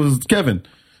was Kevin.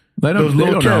 There was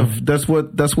little Kev. Know.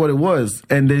 That's what it was.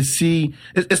 And they see,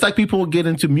 it's like people get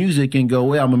into music and go,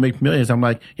 well, I'm going to make millions. I'm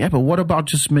like, yeah, but what about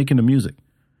just making the music?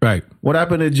 Right. What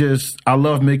happened to just, I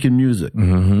love making music.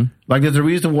 Mm-hmm. Like, there's a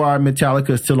reason why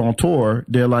Metallica is still on tour.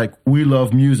 They're like, we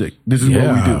love music. This is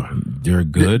what we do. They're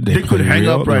good. They could hang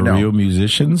up right now. Real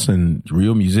musicians and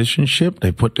real musicianship.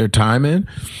 They put their time in.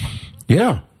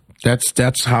 Yeah.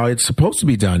 That's how it's supposed to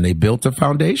be done. They built a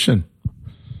foundation.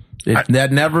 That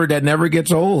never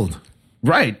gets old.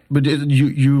 Right. But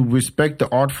you respect the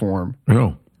art form.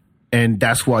 No. And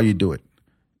that's why you do it.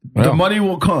 Well, the money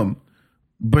will come,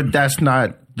 but that's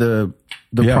not the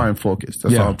prime focus.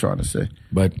 That's all I'm trying to say.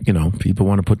 But people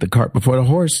want to put the cart before the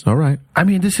horse. All right. I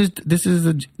mean, this is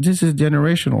a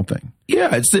generational thing.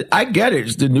 Yeah, I get it.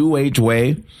 It's the new age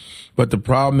way, but the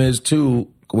problem is too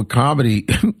with comedy,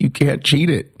 you can't cheat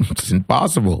it. It's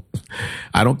impossible.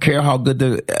 I don't care how good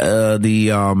the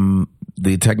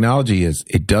technology is.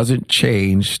 It doesn't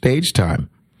change stage time.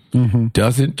 Mm-hmm.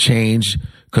 Doesn't change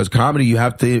because comedy you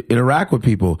have to interact with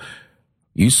people.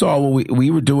 You saw what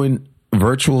we were doing.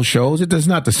 Virtual shows, it is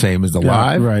not the same as the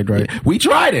live. Right. We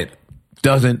tried it.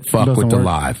 Doesn't fuck with the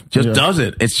live. Just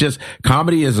doesn't. It's just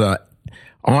comedy is a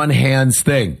on hands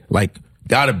thing. Like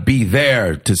gotta be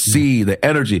there to see the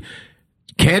energy.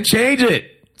 Can't change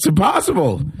it. It's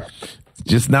impossible. It's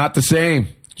just not the same.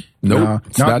 Nope.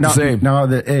 It's not the same. Now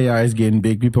the AI is getting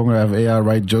big. People are gonna have AI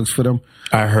write jokes for them.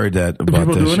 I heard that about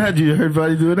people doing that. You heard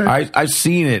anybody doing that? I've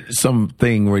seen it.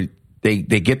 Something where they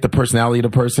get the personality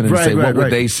of the person and say what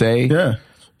would they say.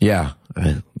 Yeah.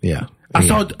 I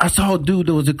saw a dude.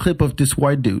 There was a clip of this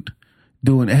white dude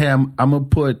doing. Hey, I'm gonna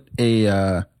put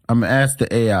I'm gonna ask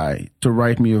the AI to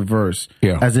write me a verse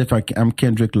as if I'm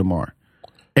Kendrick Lamar,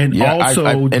 and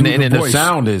also the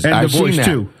sound is. And I've the voice seen that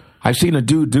too. I've seen a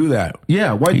dude do that.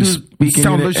 Yeah, white dude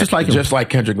sounds just like him. Just like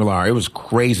Kendrick Lamar. It was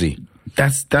crazy.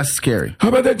 That's scary. How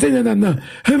about that?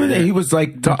 He was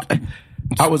like.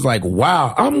 I was like,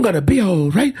 wow, I'm going to be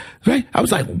all right. I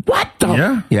was like, what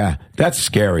the? Yeah, that's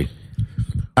scary.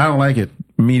 I don't like it.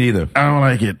 Me neither. I don't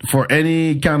like it. For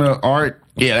any kind of art.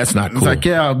 Yeah, that's not cool. It's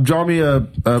like, draw me a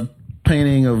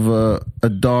painting of a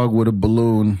dog with a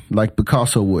balloon like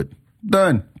Picasso would.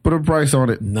 Done. Put a price on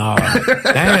it. No.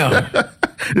 Damn.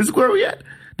 This is where we at.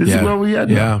 This is where we at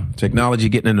now. Yeah. Technology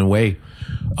getting in the way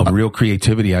of real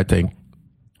creativity, I think.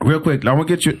 Real quick, I want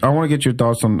to get your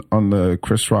thoughts on the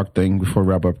Chris Rock thing before we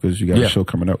wrap up because you got a show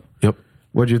coming up. Yep.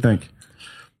 What'd you think?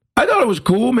 I thought it was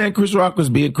cool, man. Chris Rock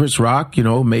was being Chris Rock,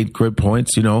 made good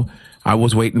points, I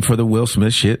was waiting for the Will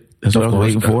Smith shit. That's what I was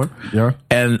waiting for. Yeah.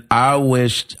 And I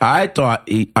wish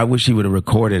he would have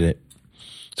recorded it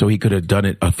so he could have done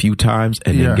it a few times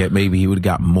and then maybe he would have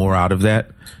got more out of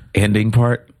that ending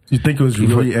part. You think he was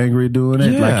really angry doing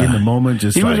it? Yeah. Like in the moment,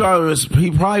 he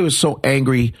probably was so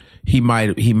angry he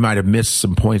might have missed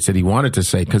some points that he wanted to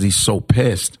say because he's so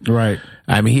pissed. Right.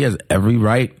 I mean, he has every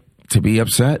right to be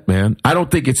upset, man. I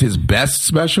don't think it's his best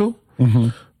special,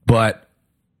 but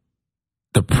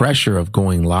the pressure of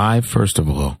going live, first of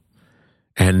all,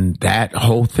 and that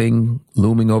whole thing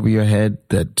looming over your head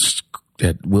that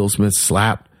Will Smith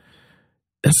slapped,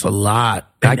 that's a lot.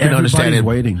 And I can understand him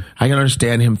waiting. I can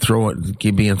understand him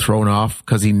being thrown off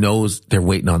because he knows they're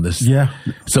waiting on this. Yeah.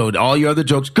 So all your other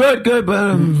jokes, good, but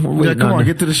we're waiting come on,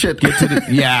 get to the shit. Get to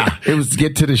the it was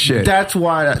get to the shit. That's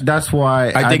why.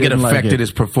 I think it affected like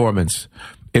his performance.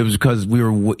 It was because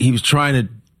he was trying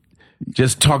to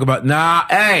just talk about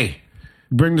hey,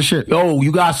 bring the shit. Yo,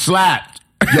 you got slapped.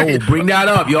 Yo, bring that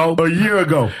up, yo. A year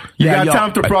ago. You got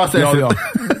time to process it.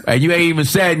 And you ain't even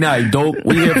said nothing, dope.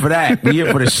 We here for that. We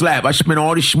here for the slap. I spent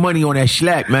all this money on that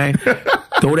slap, man.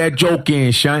 Throw that joke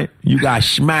in, son. You got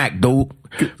smacked, dope.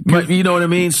 But you know what I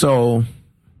mean? So,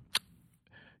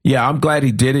 yeah, I'm glad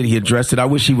he did it. He addressed it. I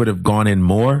wish he would have gone in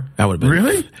more. That would have been...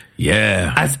 Really?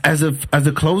 Yeah. As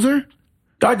a closer?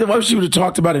 I wish he would have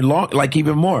talked about it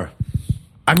even more.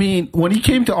 I mean, when he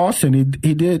came to Austin,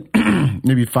 he did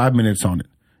maybe 5 minutes on it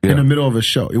in the middle of a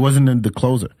show. It wasn't in the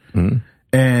closer. Mm-hmm.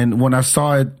 And when I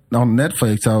saw it on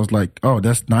Netflix, I was like, oh,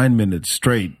 that's 9 minutes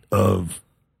straight of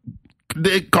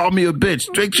they call me a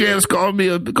bitch. Drake Chance call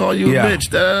you a bitch.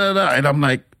 Da, da, da. And I'm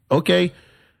like, okay.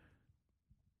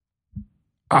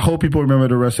 I hope people remember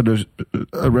the rest of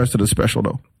the special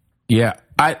though. Yeah,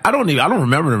 I don't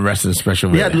remember the rest of the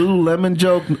special. He had Lululemon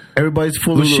joke. Everybody's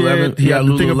full of shit. He had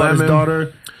the thing about his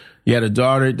daughter. He had a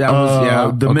daughter. That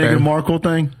was the Meghan Markle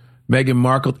thing. Meghan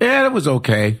Markle. Yeah, it was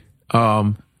okay.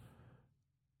 The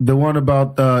one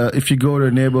about if you go to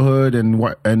a neighborhood and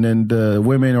then the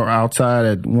women are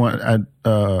outside on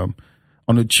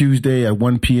a Tuesday at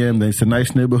 1 p.m. It's a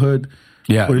nice neighborhood.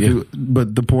 Yeah,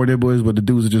 but the poor neighborhoods where the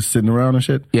dudes are just sitting around and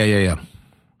shit. Yeah.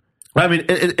 I mean,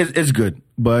 it's good,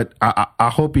 but I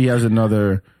hope he has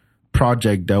another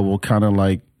project that will kind of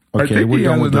like. Okay, I think we're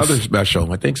done with another this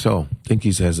special. I think so. I think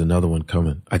he has another one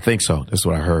coming. I think so. That's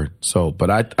what I heard. So, but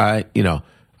I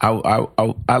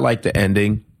like the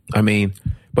ending. I mean,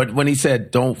 but when he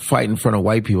said "Don't fight in front of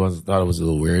white people," I thought it was a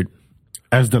little weird.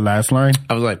 As the last line,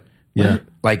 I was like, yeah,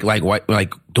 like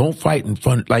don't fight in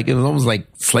front. Like it was almost like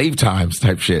slave times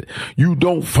type shit. You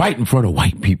don't fight in front of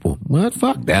white people. Well,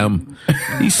 fuck them.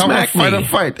 He smacked me.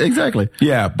 Fight exactly.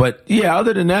 Yeah, but yeah.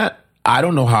 Other than that, I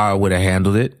don't know how I would have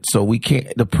handled it. So we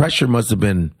can't. The pressure must have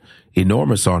been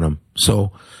enormous on him.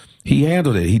 So he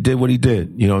handled it. He did what he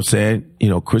did. You know what I'm saying? You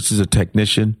know, Chris is a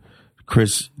technician.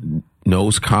 Chris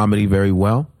knows comedy very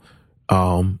well,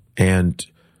 and.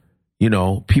 You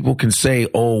know, people can say,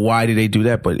 "Oh, why did they do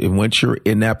that?" But once you're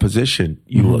in that position,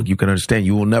 you can understand.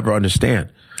 You will never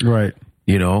understand, right?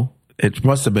 You know, it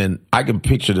must have been. I can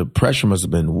picture the pressure must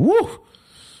have been. Woo!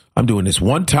 I'm doing this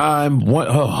one time.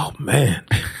 Oh man!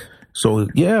 So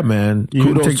yeah, man.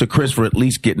 Kudos to Chris for at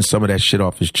least getting some of that shit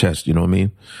off his chest. You know what I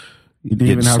mean? He didn't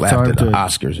even have time at the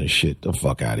Oscars and shit. The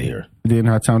fuck out of here. He didn't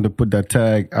have time to put that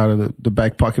tag out of the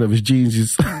back pocket of his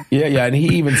jeans. Yeah, and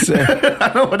he even said,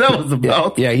 I know what that was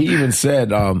about. Yeah, he even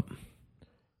said, I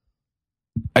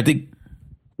think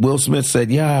Will Smith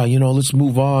said, yeah, you know, let's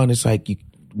move on. It's like,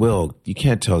 Will, you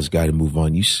can't tell this guy to move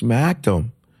on. You smacked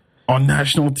him. On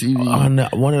national TV. On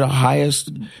one of the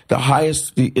highest,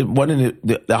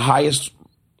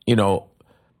 you know,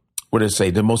 what did it say?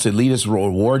 The most elitist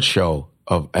award show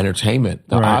of entertainment,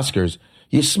 the Oscars.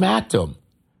 You smacked him.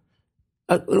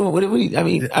 And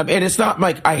it's not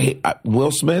like I hate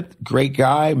Will Smith, great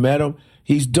guy, met him.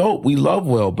 He's dope. We love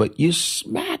Will, but you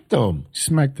smacked him.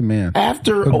 Smacked the man.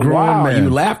 After a while, you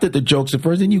laughed at the jokes at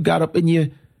first, then you got up and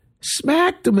you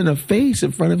smacked him in the face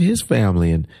in front of his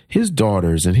family and his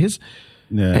daughters and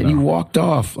you walked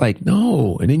off like,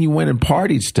 no. And then you went and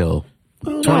partied still.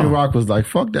 Tony Rock was like,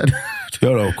 fuck that.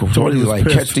 Tony was like,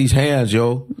 catch these hands,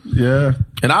 yo. Yeah.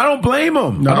 And I don't blame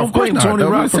him. No, I don't blame Tony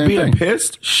Rock for being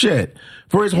pissed. Shit.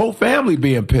 For his whole family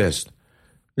being pissed.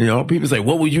 You know, people say,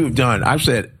 what would you have done? I've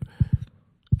said,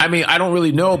 I mean, I don't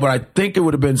really know, but I think it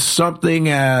would have been something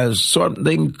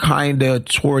kind of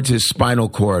towards his spinal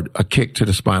cord, a kick to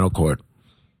the spinal cord.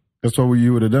 That's what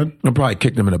you would have done? I probably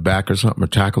kicked him in the back or something or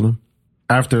tackled him.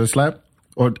 After the slap?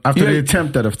 Or after the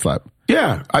attempt at a slap?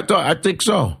 Yeah, I think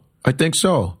so.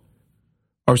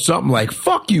 Or something like,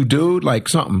 fuck you, dude, like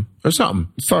something. Saw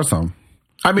something.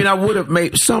 I mean, I would have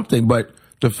made something, but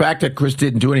the fact that Chris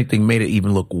didn't do anything made it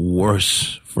even look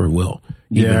worse for Will.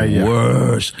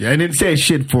 Worse. Yeah, I didn't say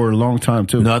shit for a long time,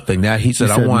 too. Nothing. He said,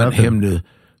 I want him to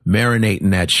marinate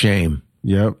in that shame.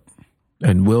 Yep.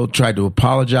 And Will tried to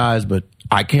apologize, but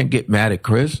I can't get mad at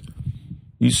Chris.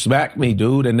 You smacked me,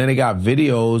 dude. And then they got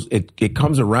videos. It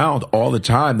comes around all the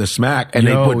time, the smack, and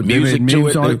they put music to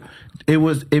it.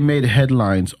 It made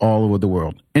headlines all over the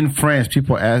world. In France,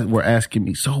 people were asking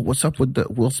me, so what's up with the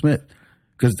Will Smith?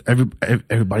 Because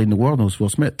everybody in the world knows Will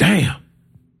Smith. Damn.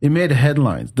 It made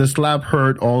headlines. The slap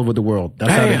heard all over the world.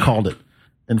 That's how they called it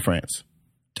in France.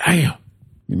 Damn.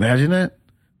 Imagine that.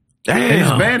 Damn. And he's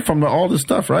banned from all this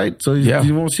stuff, right? So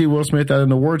you won't see Will Smith at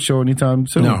an award show anytime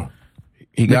soon. No.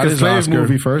 He got his slave Oscar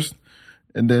movie first.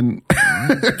 And then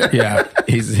yeah,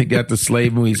 he got the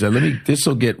slave movie. He said, this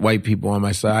will get white people on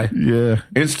my side. Yeah.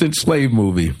 Instant slave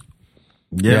movie.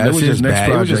 Yeah, it was just bad.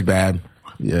 Project. It was just bad.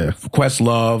 Yeah.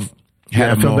 Questlove.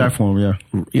 I feel bad for him,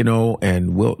 yeah. You know,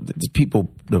 and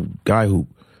the guy who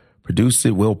produced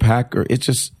it, Will Packer, it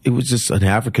was just an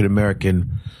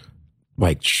African-American,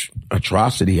 like,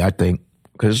 atrocity, I think.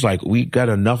 Because it's like, we got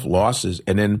enough losses.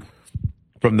 And then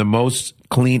from the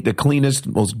cleanest,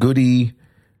 most goody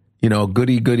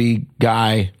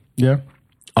guy. Yeah.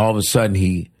 All of a sudden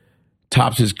he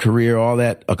tops his career, all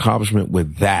that accomplishment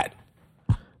with that.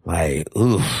 Like,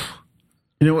 oof.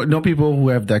 You know what? No people who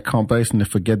have that complex and they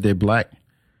forget they're black.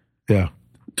 Yeah.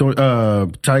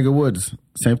 Tiger Woods,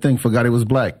 same thing. Forgot he was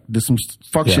black. Did some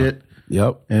fuck shit.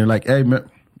 Yep. And they're like, hey man,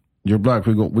 you're black.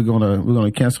 We're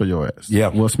gonna cancel your ass. Yeah.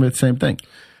 Will Smith, same thing.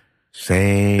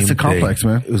 Same. It's a complex,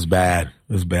 man. It was bad.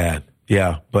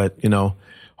 Yeah, but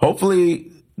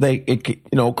hopefully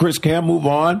Chris can move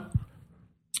on.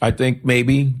 I think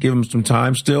maybe give him some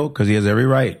time still because he has every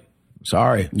right.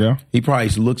 Sorry. Yeah. He probably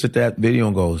looks at that video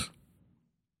and goes.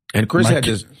 And Chris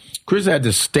had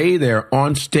to stay there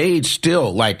on stage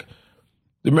still. Like,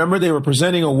 remember they were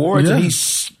presenting awards and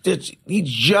he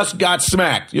just got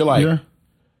smacked. You're like,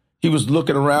 he was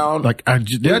looking around. Like,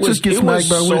 just get smacked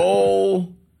by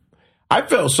so. I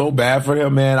felt so bad for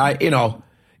him, man.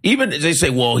 Even they say,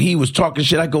 well, he was talking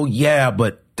shit. I go, yeah,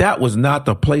 but that was not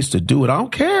the place to do it. I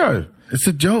don't care. It's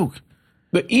a joke.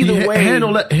 But either way,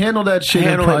 handle that shit.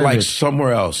 Handle it like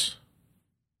somewhere else.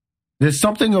 There's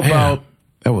something about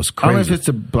that was crazy. I don't know if it's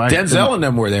a black Denzel and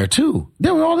them were there too. They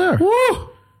were all there. Woo!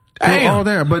 They were all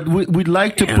there. But we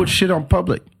like to put shit on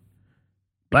public.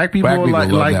 Black people like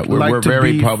that. We're to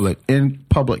very be public. In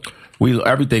public.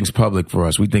 Everything's public for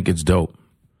us. We think it's dope.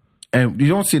 And you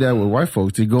don't see that with white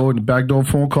folks. They go in the back door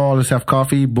phone call, let's have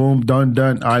coffee, boom, done.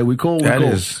 All right, we cool.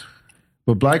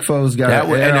 But black folks got that,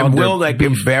 and then Will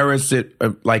embarrass it,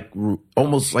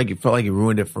 almost like it felt like he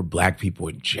ruined it for black people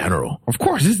in general. Of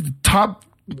course, this is the top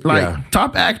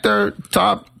actor,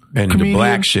 top and comedian. The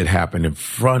black shit happened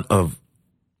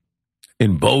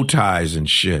in bow ties and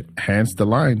shit. Hence the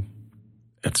line.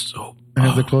 That's so.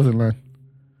 Hence the closing line.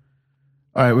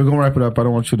 All right, we're gonna wrap it up. I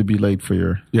don't want you to be late for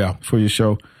your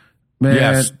show.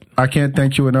 Man, I can't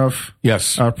thank you enough.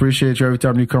 Yes. I appreciate you every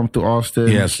time you come to Austin.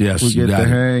 Yes. We get to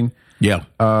hang. Yeah.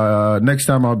 Next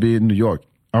time I'll be in New York.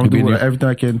 I'll do everything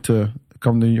I can to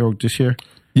come to New York this year.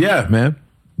 Yeah, man.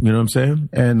 You know what I'm saying?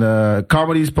 And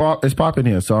comedy is popping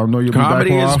here, so I know you'll be back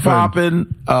more often. Comedy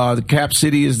is popping. The Cap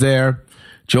City is there.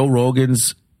 Joe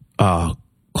Rogan's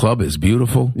club is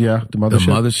beautiful. Yeah, the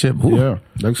Mothership. Ooh. Yeah,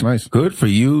 looks nice. Good for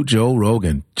you, Joe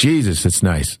Rogan. Jesus, it's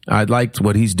nice. I liked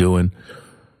what he's doing.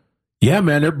 Yeah,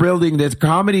 man, they're building this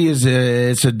comedy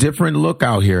it's a different look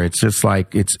out here. It's just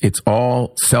like it's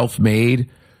all self-made.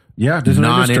 Yeah, there's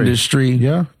non-industry.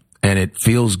 Yeah. And it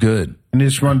feels good. And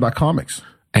it's run by comics.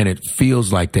 And it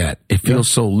feels like that. It feels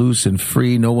so loose and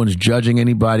free. No one's judging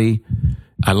anybody.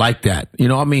 I like that.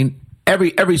 I mean,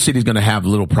 every city's going to have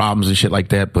little problems and shit like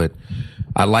that, but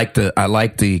I like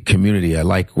the community. I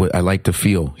like the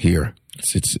feel here.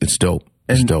 It's dope.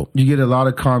 And you get a lot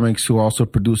of comics who are also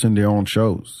producing their own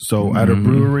shows. So at a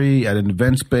brewery, at an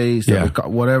event space,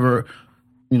 whatever,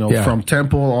 from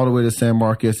Temple all the way to San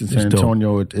Marcos and San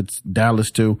Antonio, it's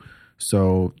Dallas too.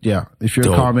 So yeah, if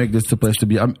you're a comic, this is the place to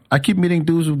be. I keep meeting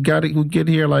dudes who get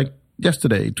here like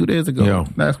yesterday, 2 days ago,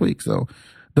 last week. So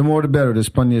the more the better. There's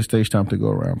plenty of stage time to go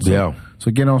around.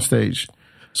 So get on stage.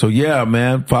 So yeah,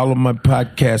 man, follow my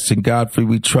podcast in Godfrey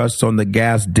We Trust on the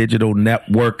Gas Digital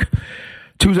Network.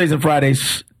 Tuesdays and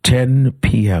Fridays, 10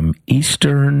 p.m.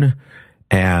 Eastern.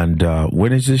 And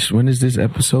when is this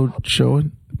episode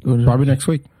showing? Probably next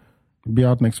week. It'll be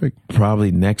out next week.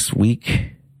 Probably next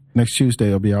week. Next Tuesday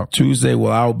it'll be out. Tuesday,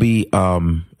 well, I'll be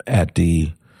at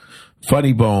the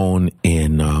Funny Bone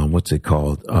in what's it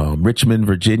called? Richmond,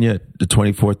 Virginia, the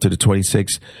 24th to the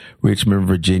 26th. Richmond,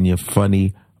 Virginia,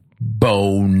 Funny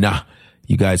Bone.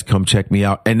 You guys come check me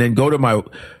out. And then go to my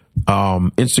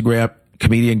Instagram,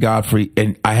 Comedian Godfrey,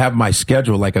 and I have my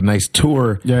schedule, like a nice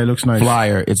tour. Yeah, it looks nice.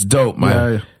 Flyer. It's dope.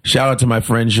 Shout out to my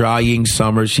friend Zha Ying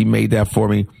Summers. She made that for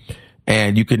me.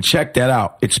 And you can check that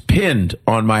out. It's pinned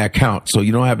on my account, so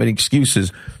you don't have any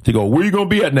excuses to go, where are you going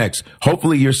to be at next?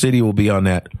 Hopefully your city will be on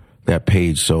that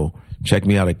page. So check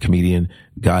me out at Comedian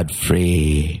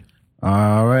Godfrey.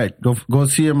 All right. Go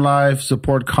see him live.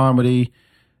 Support comedy.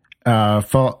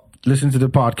 Listen to the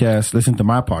podcast. Listen to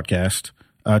my podcast.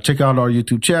 Check out our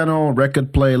YouTube channel,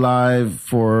 Record Play Live,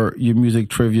 for your music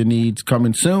trivia needs.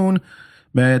 Coming soon.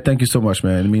 Man, thank you so much,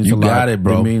 man. It means a lot. You got it,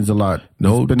 bro. It means a lot.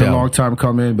 It's been a long time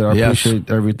coming, but I appreciate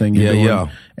everything you're doing.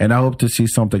 Yeah. And I hope to see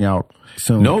something out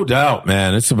soon. No doubt,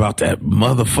 man. It's about that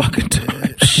motherfucking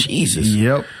time. Jesus.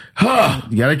 Yep.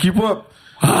 You got to keep up.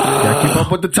 You got to keep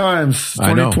up with the times.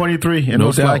 2023. And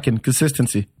no slack and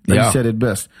consistency. Like you said it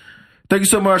best. Thank you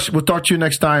so much. We'll talk to you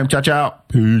next time. Ciao, ciao.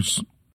 Peace.